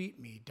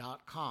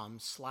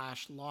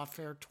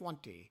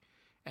joindeleteme.com/lawfare20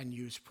 and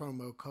use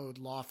promo code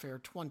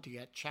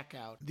lawfare20 at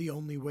checkout. The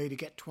only way to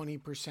get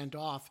 20%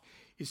 off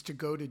is to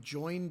go to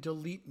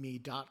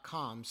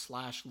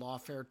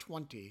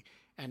joindeleteme.com/lawfare20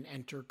 and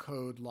enter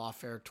code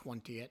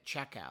lawfare20 at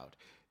checkout.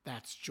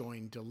 That's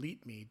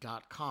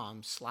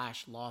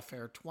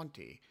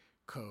joindeleteme.com/lawfare20,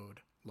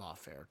 code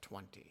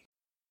lawfare20.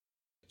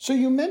 So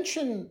you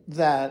mentioned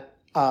that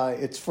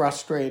it's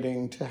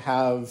frustrating to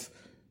have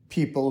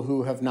people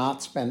who have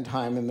not spent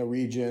time in the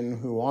region,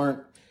 who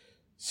aren't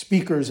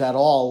speakers at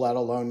all, let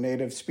alone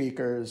native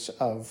speakers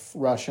of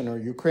Russian or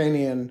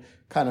Ukrainian,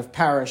 kind of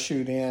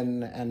parachute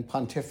in and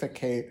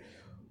pontificate.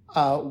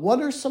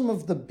 What are some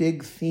of the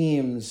big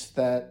themes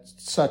that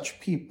such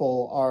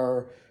people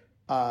are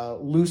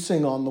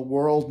loosing on the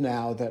world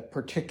now that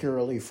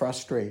particularly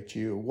frustrate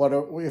you?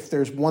 If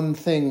there's one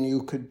thing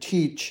you could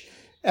teach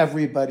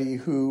everybody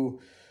who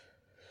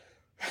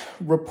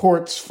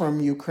reports from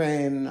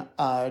Ukraine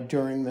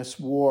during this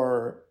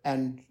war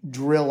and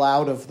drill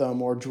out of them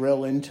or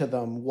drill into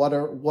them, what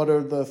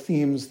are the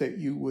themes that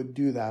you would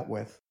do that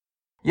with?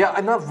 Yeah,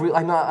 I'm not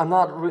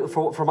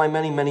for my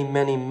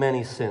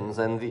many sins,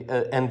 and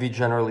envy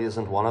generally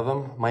isn't one of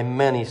them. My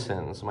many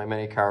sins, my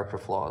many character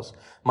flaws.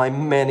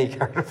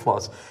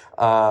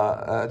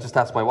 Just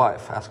ask my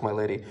wife, ask my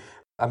lady.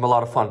 I'm a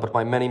lot of fun, but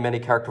my many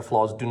character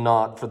flaws do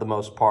not, for the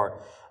most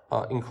part,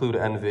 include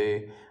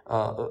envy.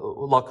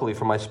 Luckily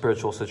for my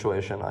spiritual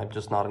situation, I'm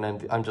just not an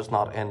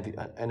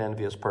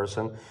envious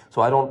person.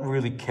 So I don't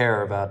really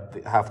care about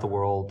half the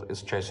world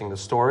is chasing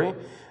this story.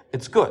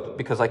 It's good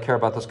because I care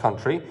about this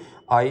country.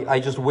 I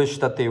just wish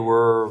that they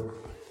were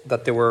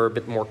a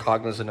bit more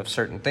cognizant of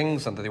certain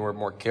things and that they were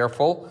more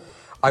careful.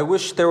 I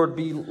wish there would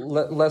be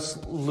less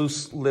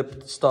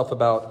loose-lipped stuff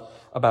about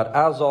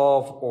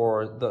Azov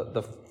or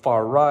the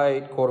far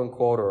right, quote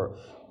unquote,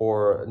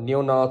 or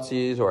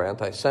neo-Nazis or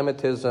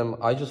anti-Semitism.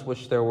 I just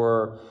wish there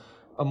were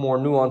a more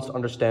nuanced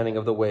understanding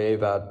of the way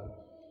that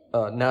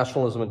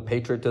nationalism and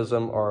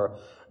patriotism are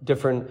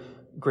different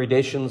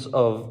gradations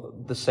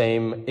of the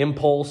same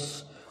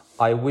impulse.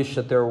 I wish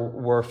that there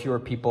were fewer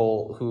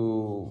people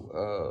who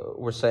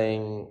were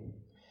saying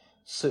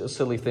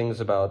silly things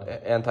about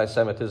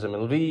anti-Semitism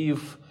in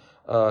Lviv,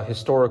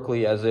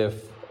 historically, as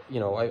if,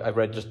 I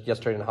read just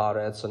yesterday in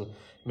Haaretz and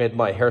made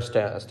my hair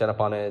stand up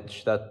on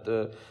edge,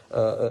 that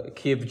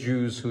Kiev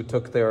Jews who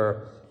took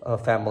their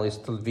families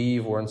to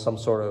Lviv were in some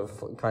sort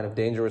of kind of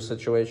dangerous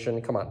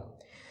situation. Come on.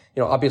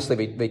 Obviously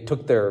they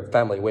took their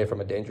family away from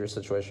a dangerous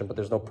situation, but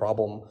there's no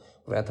problem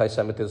with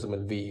anti-Semitism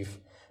in Lviv,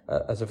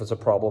 as if it's a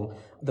problem.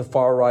 The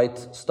far-right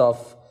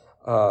stuff,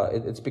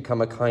 it's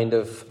become a kind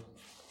of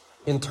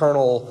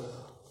internal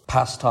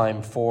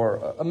pastime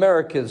for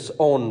America's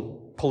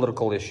own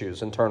political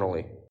issues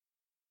internally.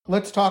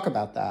 Let's talk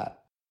about that.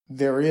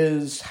 There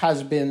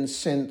has been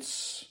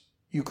since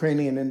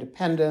Ukrainian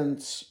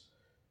independence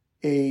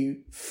a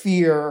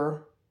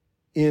fear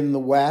in the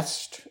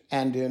West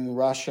and in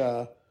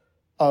Russia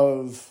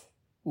of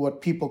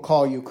what people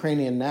call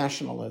Ukrainian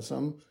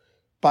nationalism,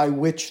 by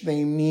which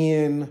they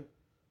mean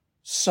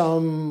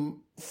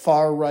some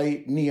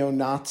far-right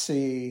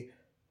neo-Nazi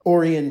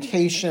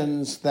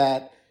orientations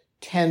that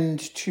tend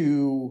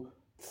to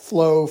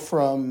flow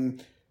from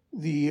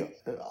the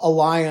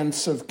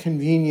alliance of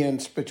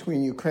convenience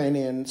between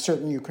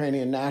certain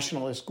Ukrainian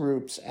nationalist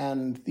groups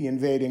and the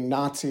invading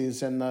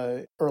Nazis in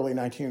the early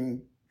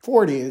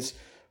 1940s.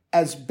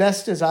 As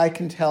best as I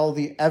can tell,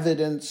 the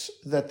evidence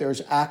that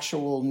there's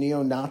actual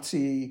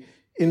neo-Nazi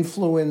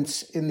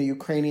influence in the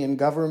Ukrainian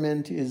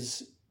government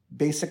is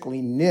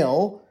basically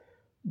nil,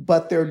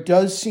 but there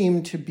does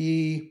seem to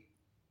be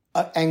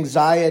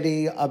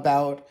anxiety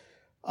about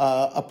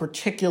a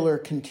particular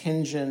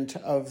contingent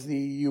of the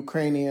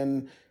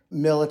Ukrainian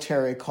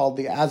military called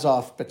the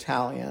Azov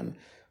Battalion.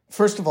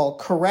 First of all,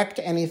 correct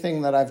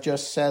anything that I've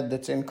just said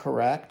that's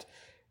incorrect.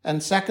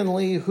 And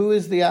secondly, who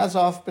is the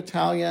Azov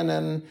Battalion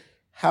and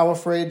how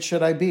afraid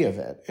should I be of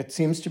it? It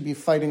seems to be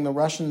fighting the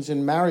Russians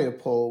in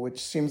Mariupol, which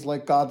seems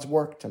like God's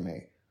work to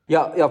me.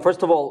 Yeah.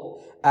 First of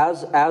all,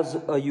 as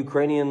a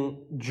Ukrainian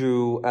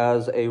Jew,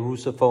 as a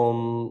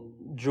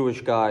Russophone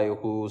Jewish guy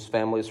whose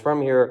family is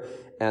from here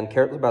and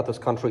cares about this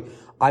country,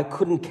 I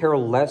couldn't care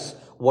less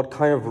what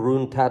kind of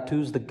rune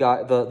tattoos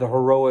the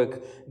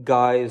heroic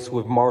guys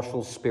with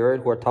martial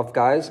spirit, who are tough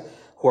guys,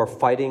 who are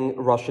fighting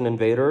Russian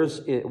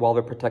invaders while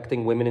they're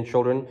protecting women and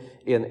children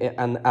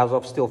and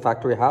Azov steel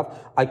factory have,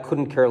 I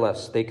couldn't care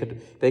less. They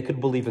could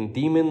believe in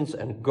demons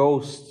and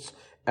ghosts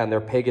and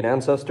their pagan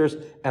ancestors.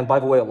 And by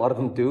the way, a lot of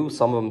them do.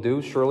 Some of them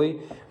do, surely.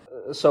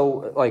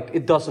 So, like,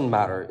 it doesn't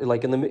matter.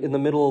 Like, in the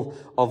middle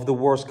of the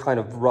worst kind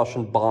of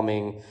Russian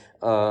bombing,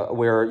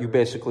 where you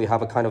basically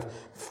have a kind of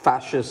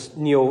fascist,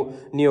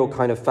 neo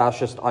kind of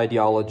fascist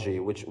ideology,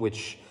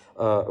 which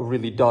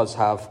really does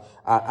have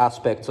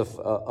aspects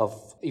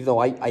of even though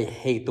I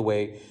hate the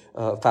way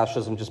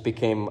fascism just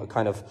became a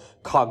kind of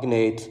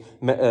cognate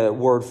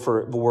word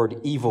for the word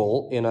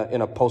evil in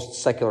a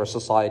post-secular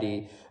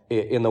society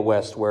in the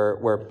West,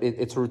 where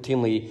it's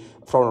routinely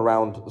thrown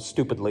around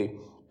stupidly.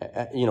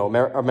 You know,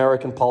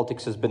 American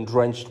politics has been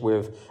drenched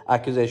with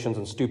accusations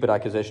and stupid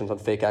accusations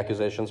and fake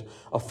accusations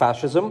of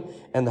fascism,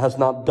 and has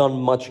not done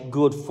much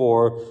good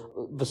for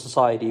the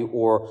society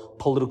or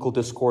political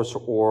discourse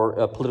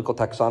or political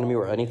taxonomy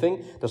or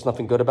anything. There's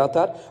nothing good about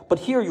that. But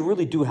here you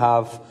really do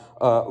have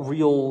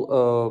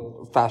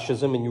real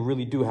fascism, and you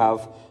really do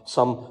have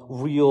some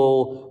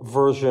real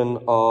version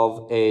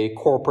of a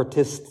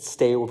corporatist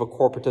state with a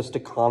corporatist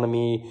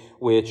economy,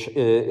 which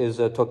is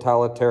a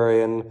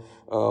totalitarian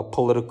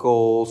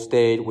political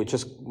state, which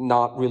is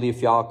not really a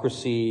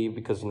theocracy,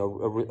 because, you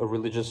know, a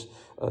religious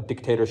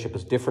dictatorship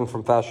is different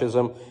from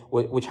fascism,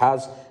 which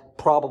has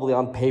probably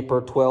on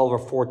paper 12 or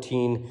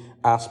 14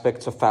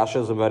 aspects of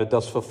fascism that it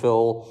does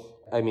fulfill.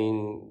 I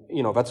mean,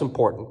 you know, that's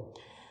important.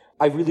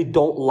 I really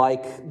don't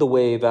like the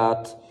way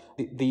that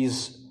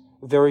these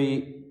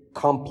very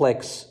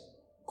complex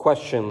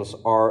questions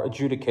are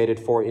adjudicated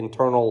for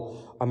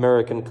internal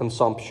American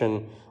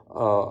consumption,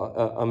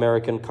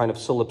 American kind of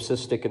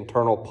solipsistic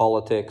internal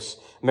politics.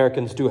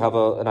 Americans do have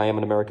and I am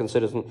an American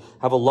citizen,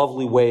 have a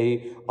lovely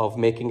way of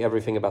making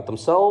everything about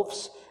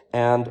themselves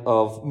and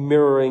of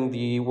mirroring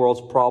the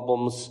world's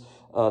problems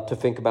to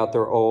think about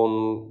their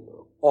own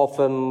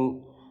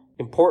often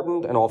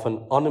important and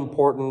often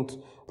unimportant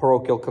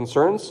parochial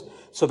concerns.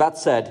 So that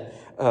said,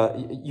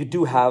 you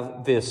do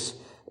have this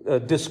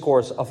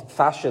discourse of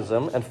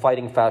fascism and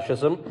fighting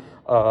fascism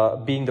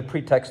being the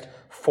pretext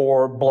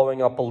for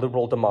blowing up a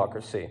liberal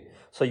democracy.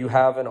 So you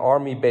have an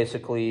army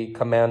basically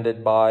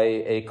commanded by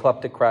a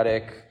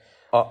kleptocratic,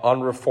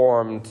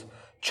 unreformed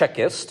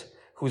Chekist,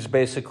 who's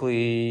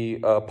basically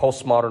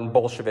postmodern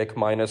Bolshevik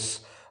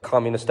minus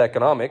communist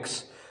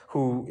economics,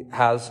 who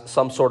has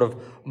some sort of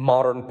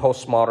modern,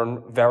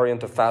 postmodern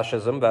variant of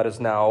fascism that is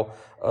now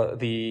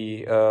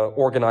the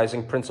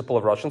organizing principle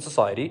of Russian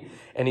society.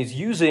 And he's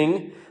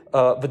using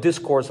the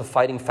discourse of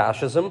fighting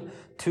fascism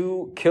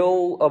to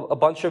kill a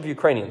bunch of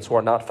Ukrainians who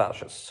are not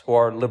fascists, who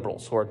are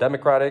liberals, who are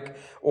democratic,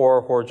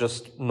 or who are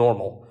just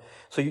normal.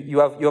 So you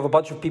have a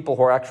bunch of people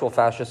who are actual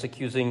fascists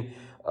accusing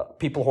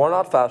people who are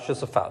not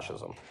fascists of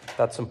fascism.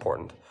 That's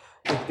important.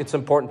 It's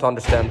important to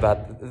understand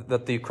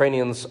that the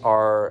Ukrainians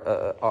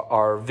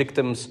are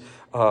victims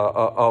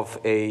of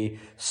a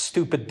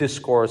stupid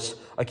discourse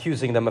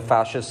accusing them of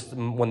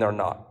fascism when they're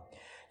not.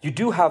 You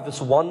do have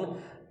this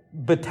one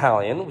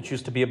battalion, which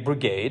used to be a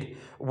brigade,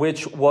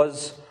 which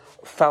was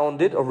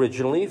founded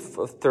originally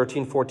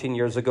 13, 14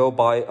 years ago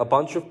by a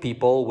bunch of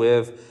people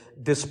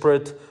with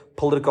disparate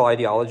political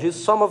ideologies,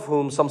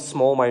 some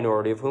small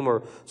minority of whom,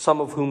 or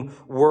some of whom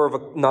were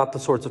not the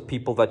sorts of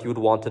people that you would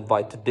want to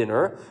invite to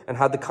dinner, and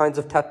had the kinds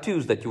of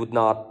tattoos that you would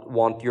not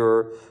want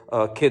your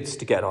kids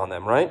to get on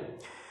them, right?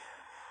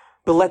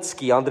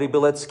 Andrei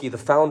Beletsky, the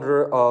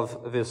founder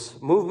of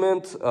this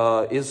movement,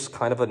 is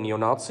kind of a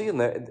neo-Nazi, and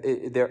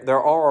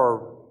there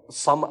are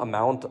some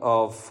amount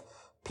of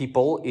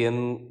people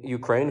in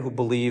Ukraine who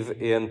believe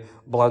in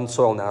blood and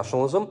soil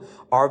nationalism.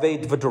 Are they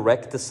the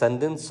direct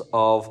descendants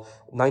of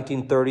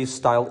 1930s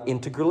style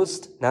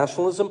integralist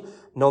nationalism?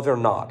 No, they're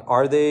not.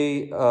 Are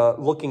they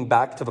looking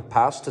back to the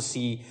past to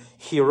see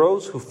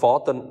heroes who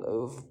fought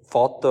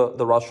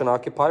the Russian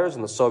occupiers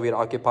and the Soviet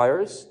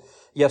occupiers?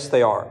 Yes,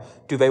 they are.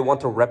 Do they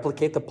want to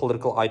replicate the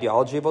political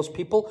ideology of those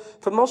people?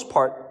 For the most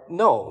part,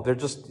 no. They're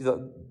just,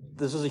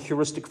 this is a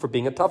heuristic for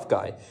being a tough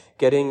guy.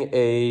 Getting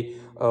a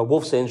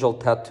wolf's angel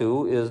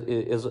tattoo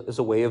is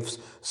a way of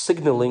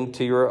signaling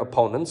to your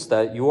opponents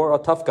that you are a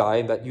tough guy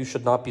and that you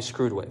should not be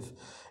screwed with.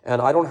 And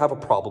I don't have a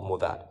problem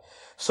with that.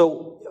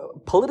 So,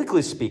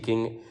 politically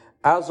speaking,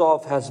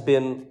 Azov has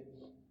been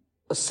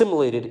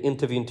assimilated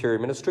into the Interior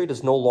Ministry. It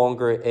is no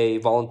longer a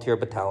volunteer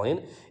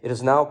battalion. It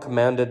is now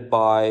commanded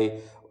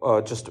by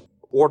just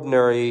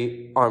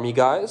ordinary army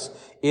guys.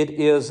 It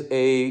is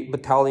a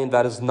battalion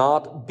that has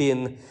not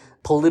been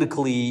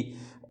politically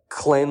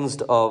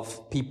cleansed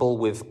of people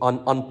with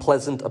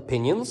unpleasant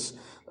opinions.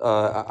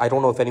 I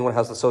don't know if anyone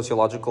has the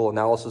sociological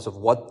analysis of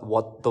what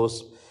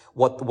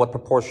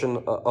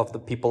proportion of the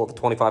people, of the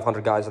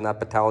 2,500 guys in that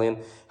battalion,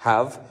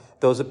 have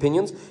those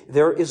opinions.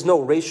 There is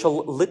no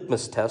racial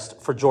litmus test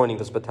for joining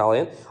this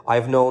battalion.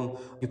 I've known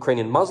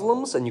Ukrainian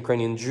Muslims and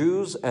Ukrainian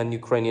Jews and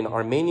Ukrainian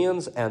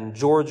Armenians and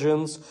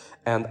Georgians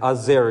and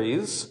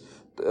Azeris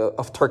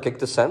of Turkic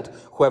descent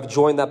who have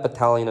joined that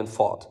battalion and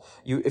fought.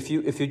 If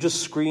you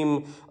just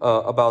scream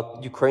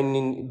about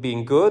Ukrainian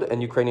being good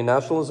and Ukrainian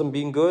nationalism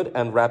being good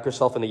and wrap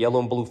yourself in a yellow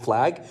and blue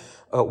flag,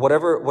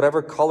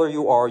 whatever color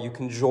you are, you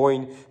can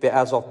join the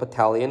Azov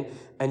battalion,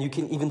 and you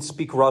can even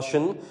speak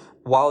Russian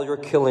while you're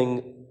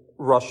killing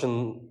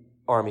Russian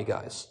army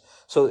guys.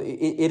 So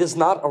it is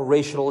not a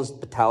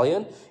racialist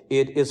battalion.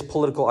 It is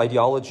political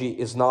ideology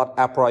is not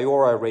a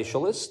priori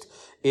racialist.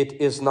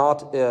 It is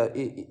not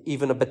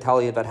even a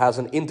battalion that has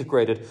an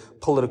integrated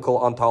political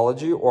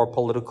ontology or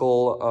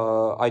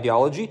political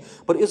ideology.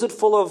 But is it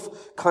full of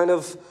kind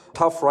of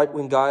tough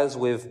right-wing guys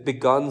with big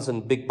guns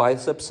and big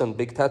biceps and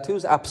big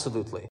tattoos?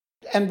 Absolutely.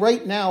 And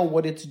right now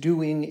what it's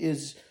doing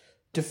is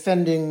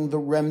defending the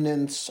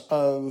remnants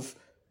of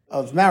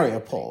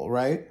Mariupol,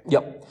 right?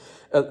 Yep.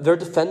 They're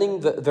defending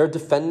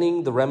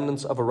the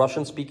remnants of a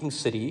Russian-speaking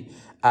city,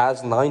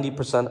 as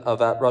 90% of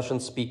that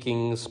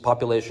Russian-speaking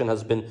population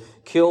has been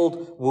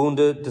killed,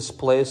 wounded,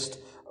 displaced,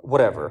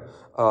 whatever.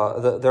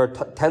 There are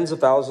tens of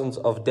thousands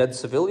of dead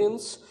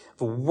civilians.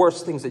 The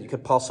worst things that you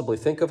could possibly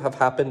think of have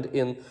happened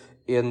in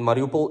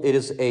Mariupol. It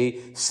is a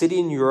city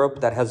in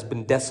Europe that has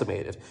been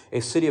decimated.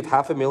 A city of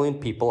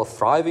 500,000 people, a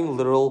thriving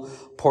little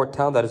port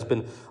town that has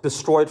been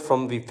destroyed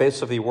from the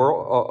face of the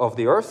world, of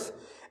the earth.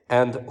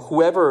 And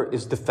whoever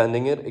is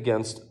defending it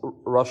against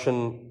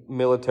Russian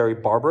military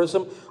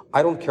barbarism,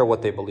 I don't care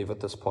what they believe at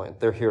this point.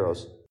 They're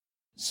heroes.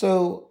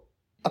 So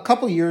a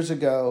couple years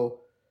ago,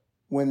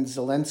 when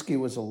Zelensky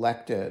was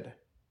elected,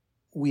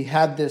 we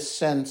had this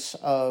sense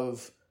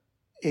of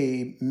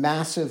a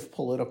massive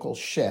political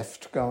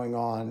shift going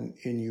on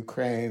in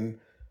Ukraine.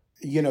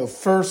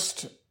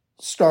 First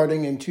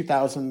starting in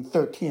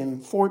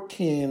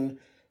 2013-14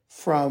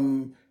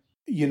 from,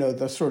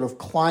 the sort of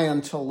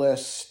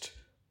clientelist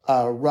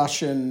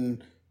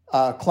Russian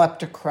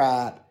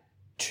kleptocrat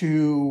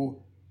to,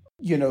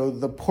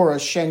 the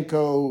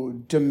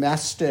Poroshenko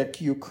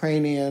domestic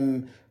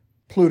Ukrainian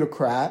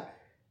plutocrat.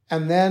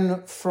 And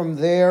then from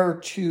there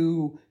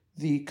to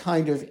the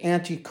kind of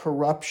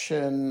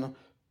anti-corruption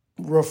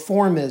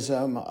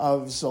reformism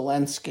of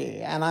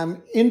Zelensky. And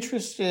I'm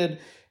interested,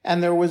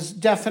 and there was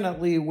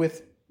definitely,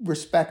 with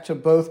respect to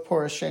both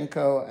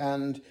Poroshenko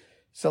and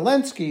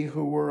Zelensky,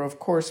 who were, of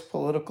course,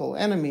 political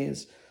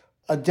enemies,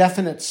 a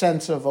definite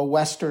sense of a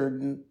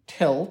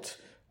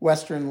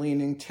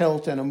Western-leaning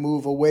tilt, and a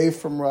move away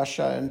from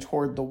Russia and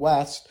toward the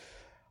West.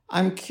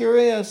 I'm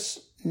curious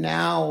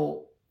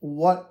now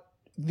what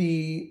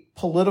the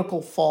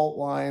political fault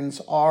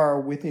lines are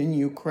within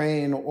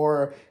Ukraine,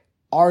 or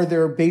are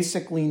there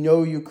basically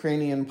no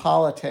Ukrainian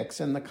politics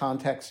in the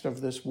context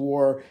of this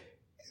war?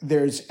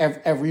 There's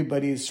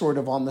everybody's sort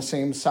of on the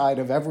same side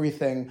of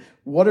everything.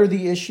 What are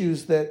the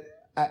issues that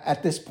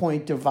at this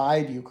point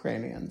divide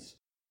Ukrainians?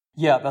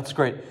 Yeah, that's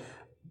great.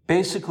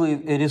 Basically,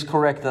 it is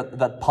correct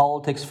that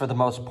politics, for the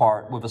most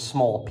part, with a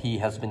small p,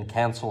 has been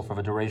canceled for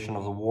the duration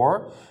of the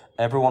war.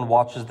 Everyone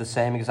watches the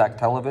same exact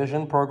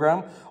television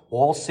program.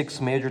 All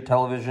 6 major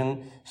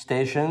television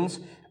stations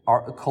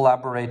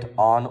collaborate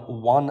on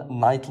one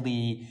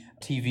nightly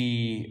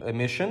TV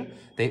emission.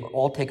 They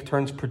all take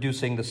turns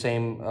producing the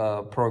same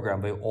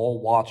program. They all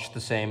watch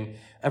the same,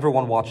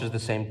 everyone watches the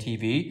same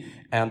TV,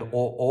 and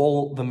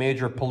all the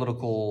major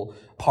political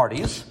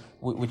parties,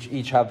 which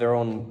each have their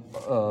own,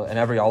 and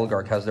every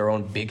oligarch has their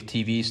own big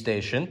TV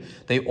station,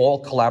 they all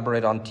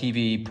collaborate on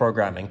TV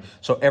programming.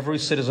 So every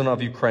citizen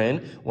of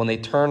Ukraine, when they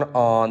turn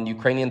on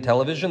Ukrainian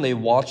television, they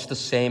watch the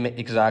same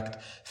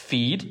exact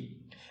feed.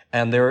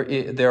 And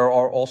there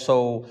are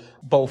also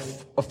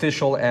both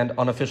official and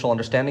unofficial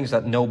understandings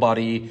that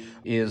nobody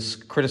is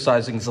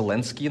criticizing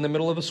Zelensky in the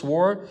middle of this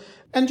war.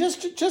 And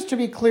just to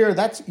be clear,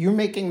 you're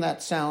making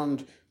that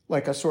sound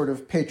like a sort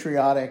of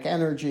patriotic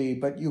energy,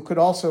 but you could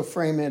also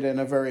frame it in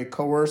a very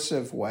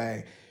coercive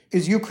way.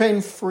 Is Ukraine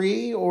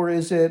free, or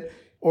is there,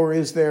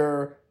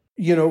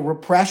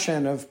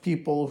 repression of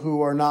people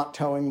who are not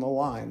towing the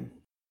line?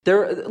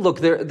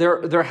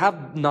 There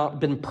have not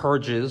been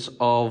purges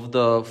of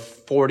the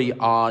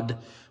 40-odd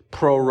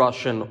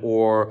pro-Russian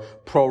or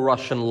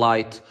pro-Russian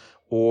light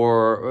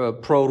or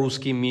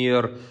pro-Ruski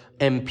Mir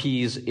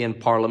MPs in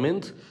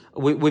parliament,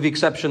 with the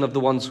exception of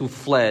the ones who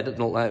fled.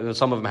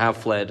 Some of them have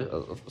fled.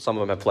 Some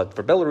of them have fled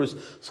for Belarus.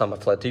 Some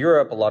have fled to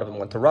Europe. A lot of them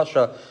went to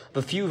Russia.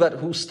 The few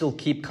who still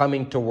keep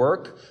coming to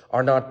work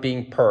are not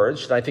being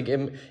purged. I think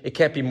it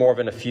can't be more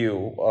than a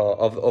few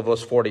of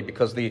those 40,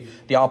 because the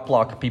op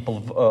bloc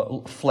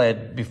people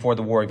fled before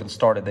the war even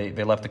started.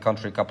 They left the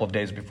country a couple of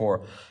days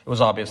before. It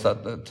was obvious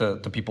that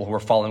to people who were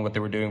following what they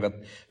were doing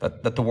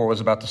that the war was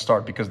about to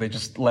start, because they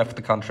just left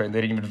the country and they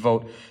didn't even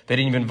vote. They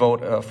didn't even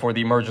vote for the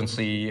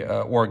emergency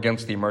or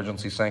against the emergency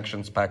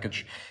sanctions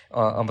package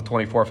on the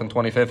 24th and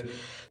 25th.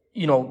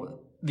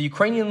 The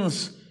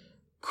Ukrainians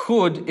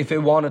could, if they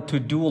wanted to,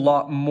 do a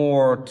lot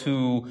more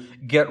to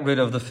get rid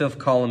of the fifth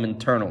column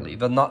internally.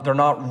 They're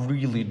not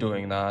really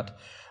doing that.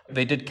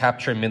 They did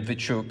capture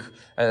Medvedchuk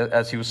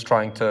as he was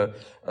trying to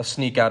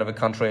sneak out of the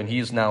country, and he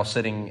is now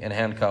sitting in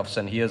handcuffs,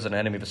 and he is an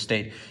enemy of the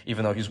state,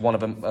 even though he's one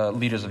of the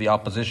leaders of the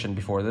opposition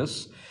before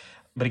this.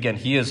 But again,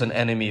 he is an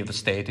enemy of the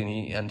state,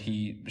 and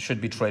he should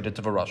be traded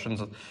to the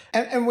Russians.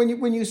 And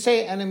when you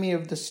say enemy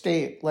of the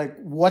state, like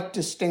what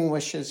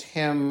distinguishes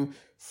him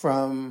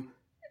from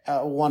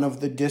one of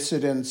the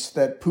dissidents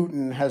that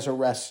Putin has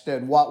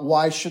arrested?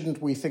 Why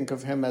shouldn't we think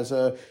of him as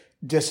a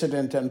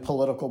dissident and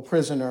political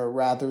prisoner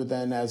rather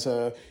than as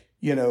a,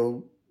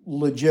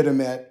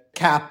 legitimate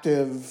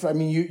captive? I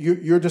mean,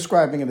 you're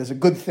describing it as a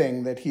good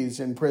thing that he's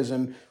in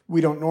prison. We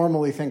don't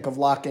normally think of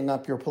locking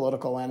up your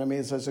political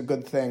enemies as a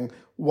good thing.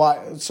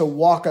 Why? So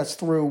walk us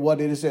through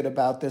what is it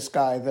about this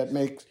guy that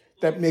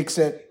makes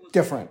it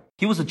different.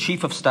 He was a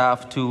chief of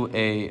staff to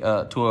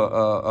a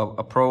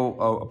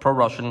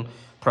pro-Russian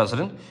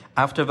president.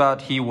 After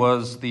that, he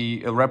was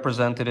the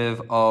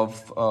representative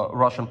of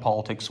Russian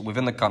politics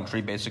within the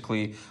country,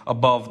 basically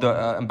above the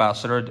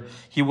ambassador.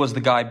 He was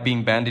the guy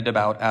being bandied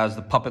about as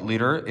the puppet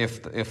leader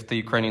if the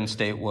Ukrainian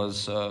state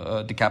was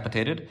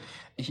decapitated.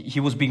 He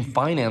was being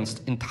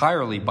financed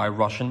entirely by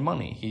Russian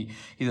money.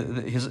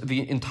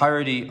 The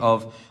entirety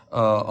of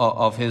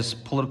his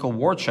political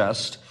war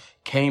chest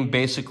came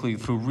basically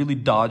through really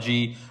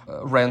dodgy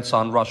rents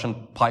on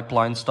Russian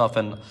pipeline stuff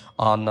and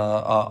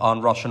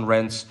on Russian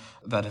rents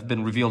that have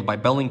been revealed by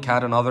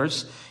Bellingcat and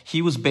others.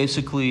 He was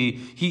basically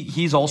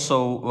he's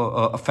also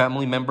a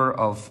family member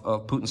of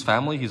Putin's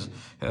family.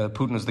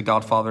 Putin is the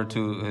godfather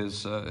to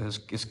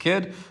his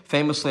kid.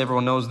 Famously,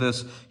 everyone knows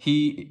this.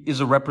 He is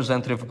a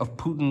representative of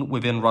Putin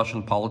within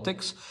Russian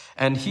politics,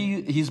 and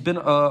he's been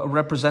a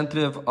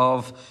representative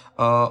of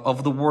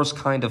the worst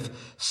kind of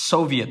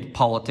Soviet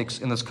politics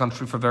in this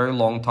country for a very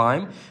long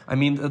time. I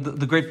mean,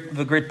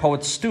 the great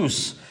poet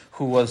Stus,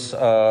 who was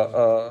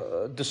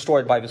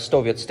destroyed by the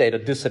Soviet state, a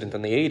dissident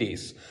in the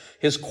 80s.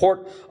 His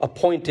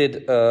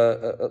court-appointed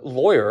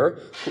lawyer,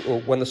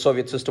 when the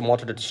Soviet system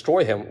wanted to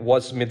destroy him,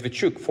 was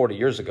Medvedchuk 40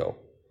 years ago.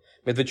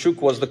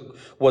 Medvedchuk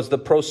was the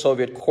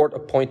pro-Soviet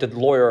court-appointed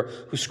lawyer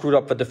who screwed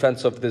up the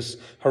defense of this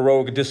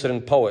heroic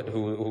dissident poet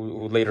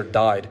who later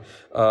died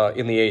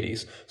in the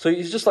 80s. So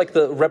he's just like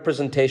the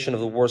representation of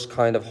the worst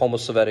kind of Homo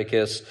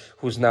Sovieticus,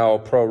 who's now a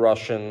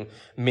pro-Russian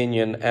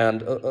minion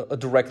and a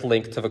direct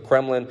link to the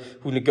Kremlin,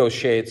 who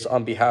negotiates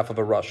on behalf of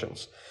the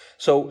Russians.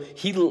 So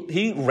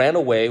he ran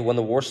away when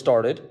the war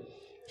started.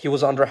 He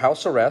was under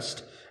house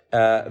arrest.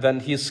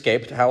 Then he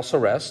escaped house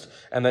arrest,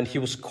 and then he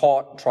was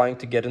caught trying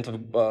to get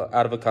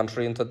out of the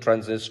country into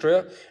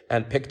Transnistria,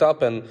 and picked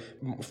up and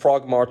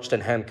frog marched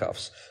in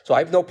handcuffs. So I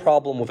have no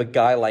problem with a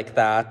guy like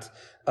that,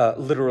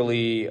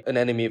 literally an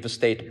enemy of the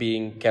state,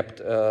 being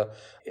kept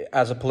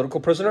as a political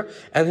prisoner.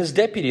 And his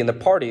deputy in the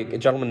party, a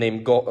gentleman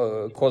named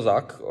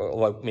Kozak,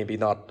 well, maybe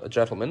not a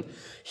gentleman,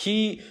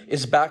 he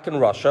is back in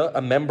Russia,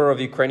 a member of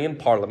the Ukrainian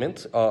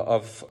parliament,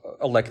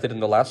 elected in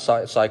the last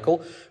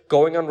cycle,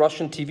 going on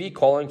Russian TV,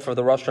 calling for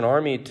the Russian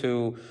army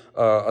to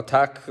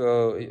attack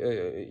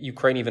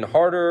Ukraine even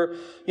harder.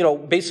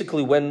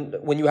 Basically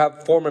when you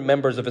have former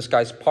members of this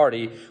guy's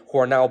party who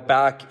are now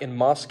back in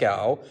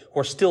Moscow, who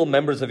are still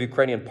members of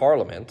Ukrainian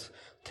parliament,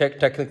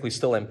 technically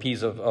still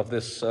MPs of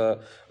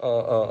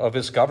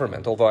this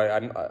government, although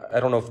I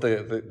don't know if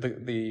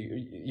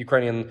the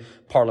Ukrainian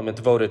parliament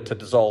voted to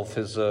dissolve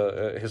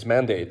his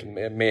mandate.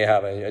 It may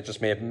have. I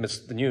just may have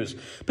missed the news.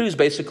 But he was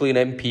basically an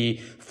MP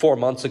 4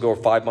 months ago or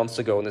 5 months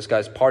ago in this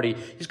guy's party.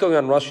 He's going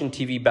on Russian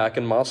TV back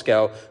in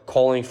Moscow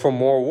calling for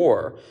more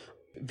war.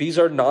 These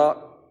are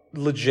not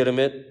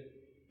legitimate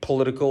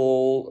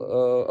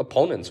political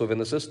opponents within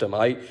the system.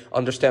 I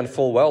understand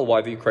full well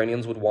why the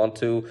Ukrainians would want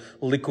to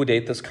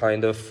liquidate this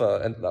kind of,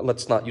 and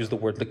let's not use the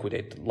word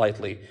liquidate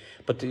lightly,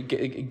 but to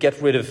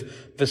get rid of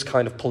this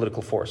kind of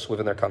political force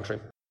within their country.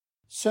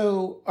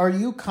 So are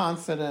you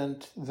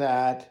confident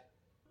that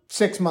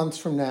 6 months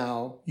from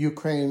now,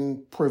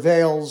 Ukraine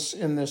prevails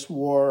in this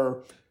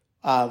war,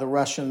 the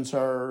Russians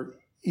are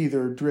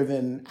either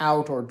driven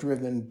out or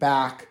driven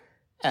back,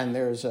 and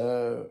there's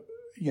the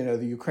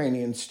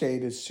Ukrainian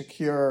state is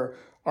secure?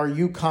 Are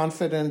you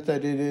confident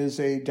that it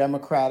is a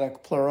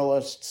democratic,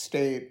 pluralist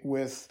state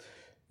with,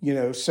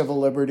 civil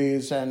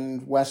liberties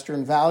and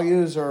Western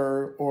values,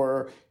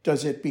 or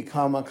does it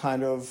become a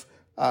kind of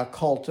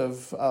cult of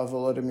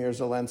Volodymyr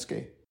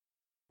Zelensky?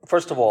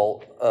 First of all,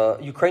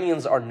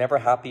 Ukrainians are never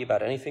happy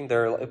about anything.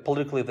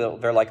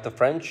 They're like the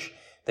French.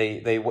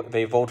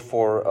 They vote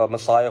for a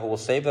Messiah who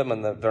will save them, and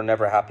they're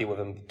never happy with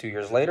him 2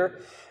 years later.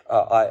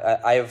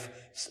 I've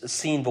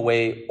seen the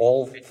way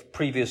all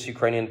previous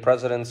Ukrainian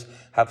presidents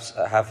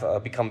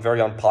have become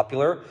very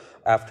unpopular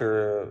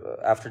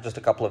after just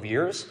a couple of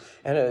years,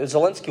 and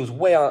Zelensky was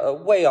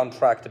way on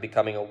track to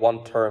becoming a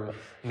one-term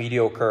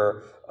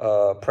mediocre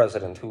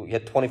president who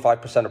had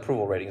 25%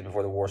 approval ratings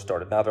before the war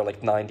started. Now they're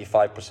like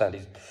 95%.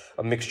 He's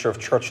a mixture of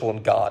Churchill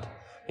and God.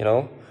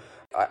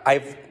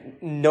 I've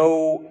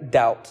no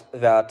doubt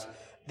that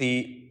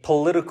the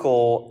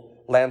political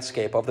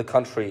landscape of the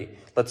country,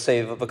 let's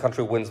say that the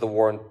country wins the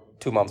war in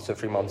 2 months or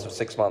 3 months or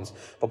 6 months,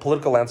 the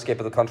political landscape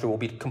of the country will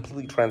be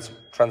completely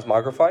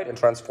transmogrified and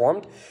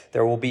transformed.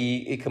 There will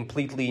be a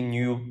completely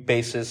new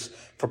basis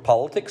for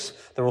politics.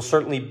 There will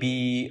certainly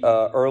be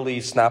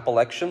early snap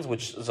elections,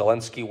 which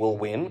Zelensky will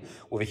win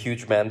with a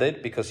huge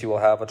mandate because he will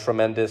have a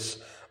tremendous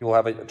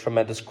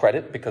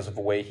credit because of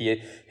the way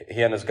he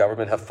and his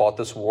government have fought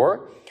this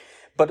war.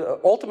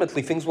 But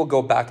ultimately, things will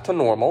go back to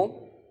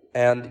normal,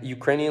 and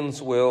Ukrainians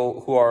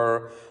who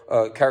are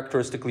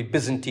characteristically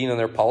Byzantine in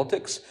their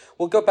politics,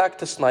 will go back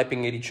to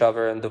sniping at each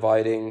other and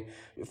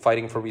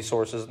fighting for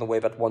resources in the way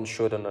that one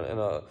should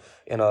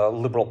in a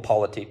liberal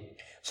polity.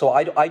 So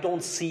I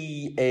don't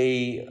see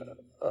a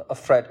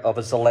threat of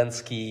a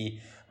Zelensky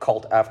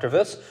cult after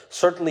this.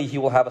 Certainly, he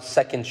will have a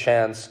second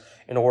chance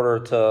in order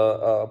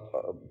to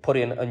put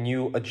in a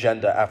new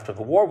agenda after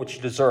the war, which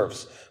he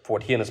deserves for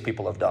what he and his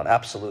people have done.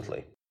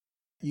 Absolutely.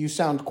 You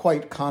sound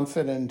quite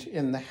confident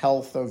in the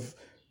health of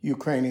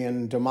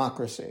Ukrainian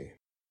democracy.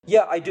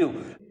 Yeah, I do.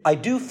 I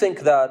do think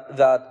that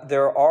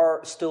there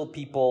are still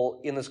people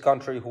in this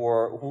country who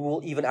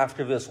will, even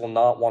after this, will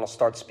not want to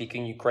start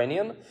speaking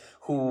Ukrainian,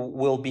 who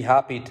will be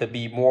happy to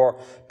be more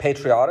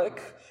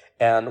patriotic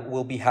and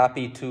will be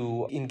happy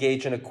to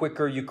engage in a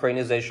quicker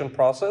Ukrainization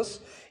process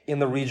in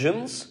the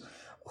regions,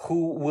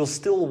 who will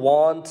still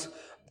want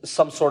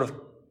some sort of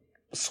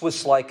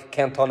Swiss-like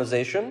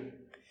cantonization.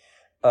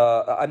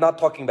 I'm not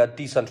talking about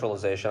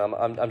decentralization.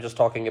 I'm just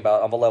talking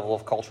about on the level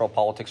of cultural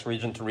politics,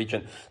 region to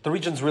region. The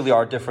regions really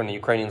are different. The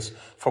Ukrainians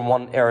from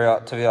one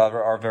area to the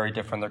other are very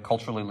different. They're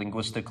culturally,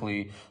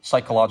 linguistically,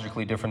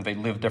 psychologically different. They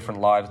live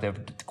different lives.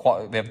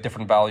 They have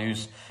different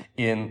values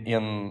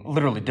in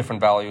literally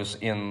different values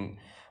in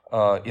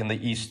the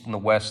east, in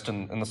the west,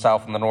 and in the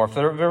south, and the north.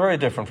 They're very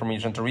different from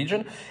region to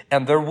region,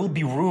 and there will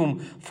be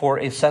room for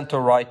a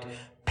center-right,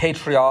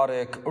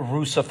 patriotic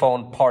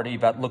Russophone party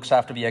that looks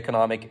after the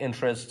economic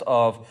interests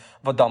of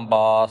the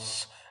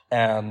Donbass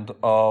and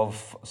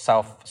of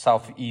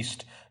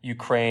southeast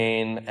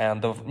Ukraine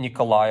and of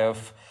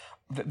Nikolaev.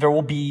 There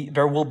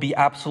will be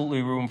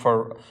absolutely room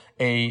for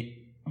a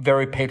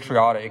very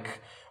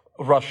patriotic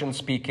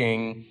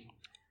Russian-speaking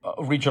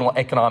regional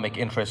economic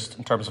interest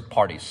in terms of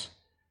parties.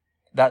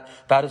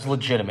 That is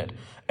legitimate,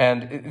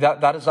 and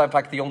that is in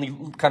fact the only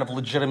kind of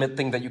legitimate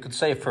thing that you could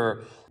say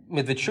for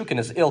Medvedchuk and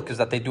his ilk, is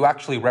that they do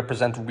actually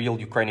represent real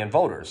Ukrainian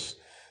voters.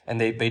 And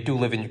they do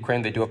live in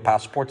Ukraine, they do have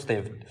passports, they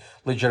have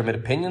legitimate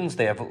opinions,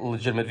 they have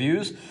legitimate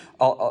views.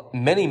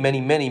 Many,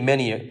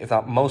 if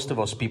not most of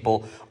those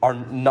people are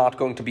not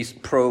going to be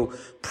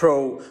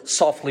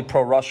softly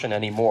pro-Russian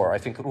anymore. I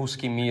think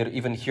Ruski Mir,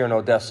 even here in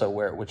Odessa,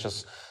 which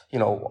is,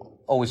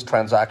 always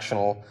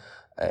transactional,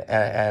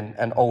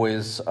 and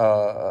always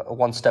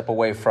one step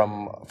away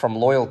from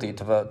loyalty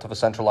to the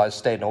centralized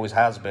state, and always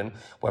has been,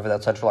 whether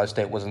that centralized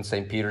state was in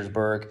St.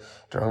 Petersburg,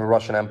 during the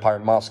Russian Empire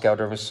in Moscow,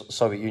 during the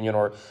Soviet Union,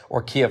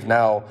 or Kiev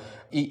now.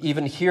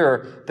 Even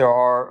here, there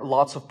are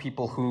lots of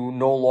people who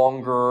no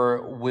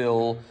longer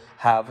will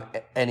have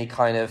any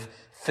kind of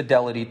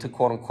fidelity to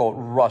quote-unquote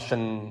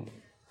Russian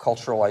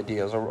cultural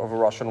ideas of a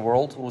Russian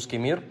world,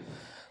 Ruski Mir.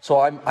 So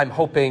I'm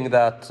hoping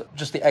that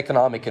just the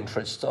economic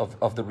interests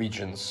of the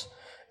regions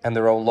and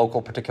their own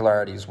local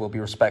particularities will be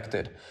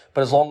respected.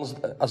 But as long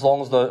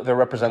as their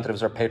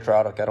representatives are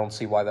patriotic, I don't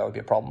see why that would be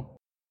a problem.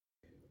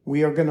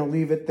 We are going to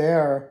leave it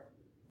there.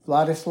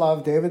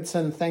 Vladislav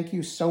Davidzon, thank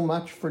you so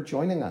much for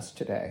joining us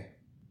today.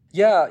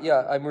 Yeah,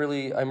 I'm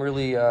really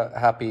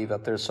happy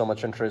that there's so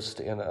much interest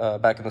in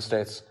back in the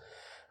States.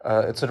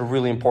 It's at a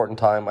really important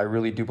time. I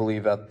really do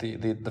believe that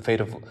the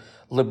fate of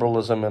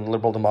liberalism and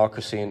liberal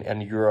democracy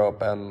in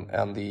Europe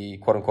and the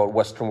quote-unquote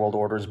Western world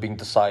order is being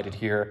decided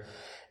here.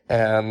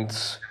 And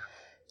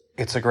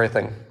it's a great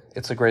thing.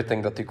 It's a great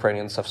thing that the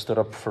Ukrainians have stood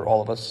up for all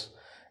of us,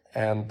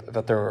 and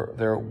that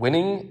they're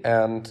winning,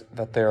 and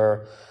that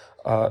they're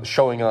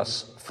showing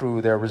us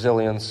through their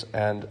resilience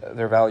and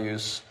their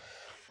values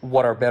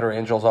what our better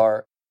angels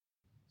are.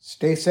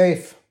 Stay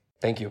safe.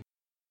 Thank you.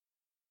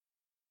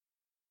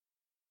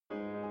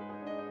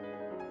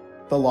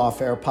 The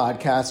Lawfare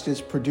podcast is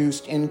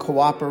produced in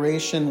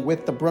cooperation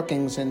with the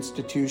Brookings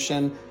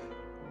Institution.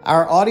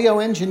 Our audio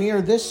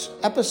engineer this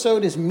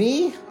episode is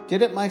me,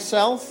 did it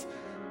myself.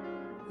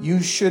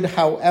 You should,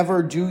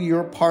 however, do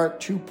your part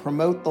to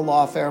promote the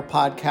Lawfare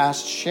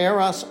podcast. Share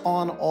us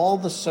on all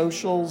the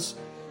socials.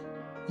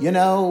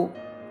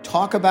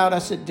 Talk about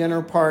us at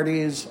dinner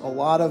parties. A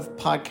lot of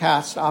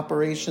podcast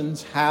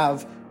operations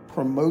have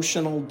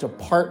promotional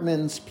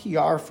departments,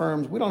 PR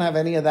firms. We don't have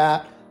any of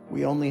that.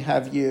 We only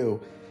have you.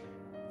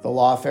 The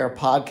Lawfare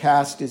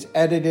podcast is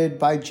edited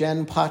by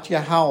Jen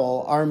Patja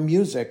Howell. Our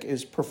music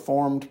is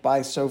performed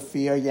by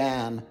Sophia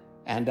Yan.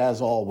 And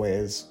as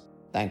always,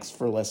 thanks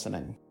for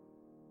listening.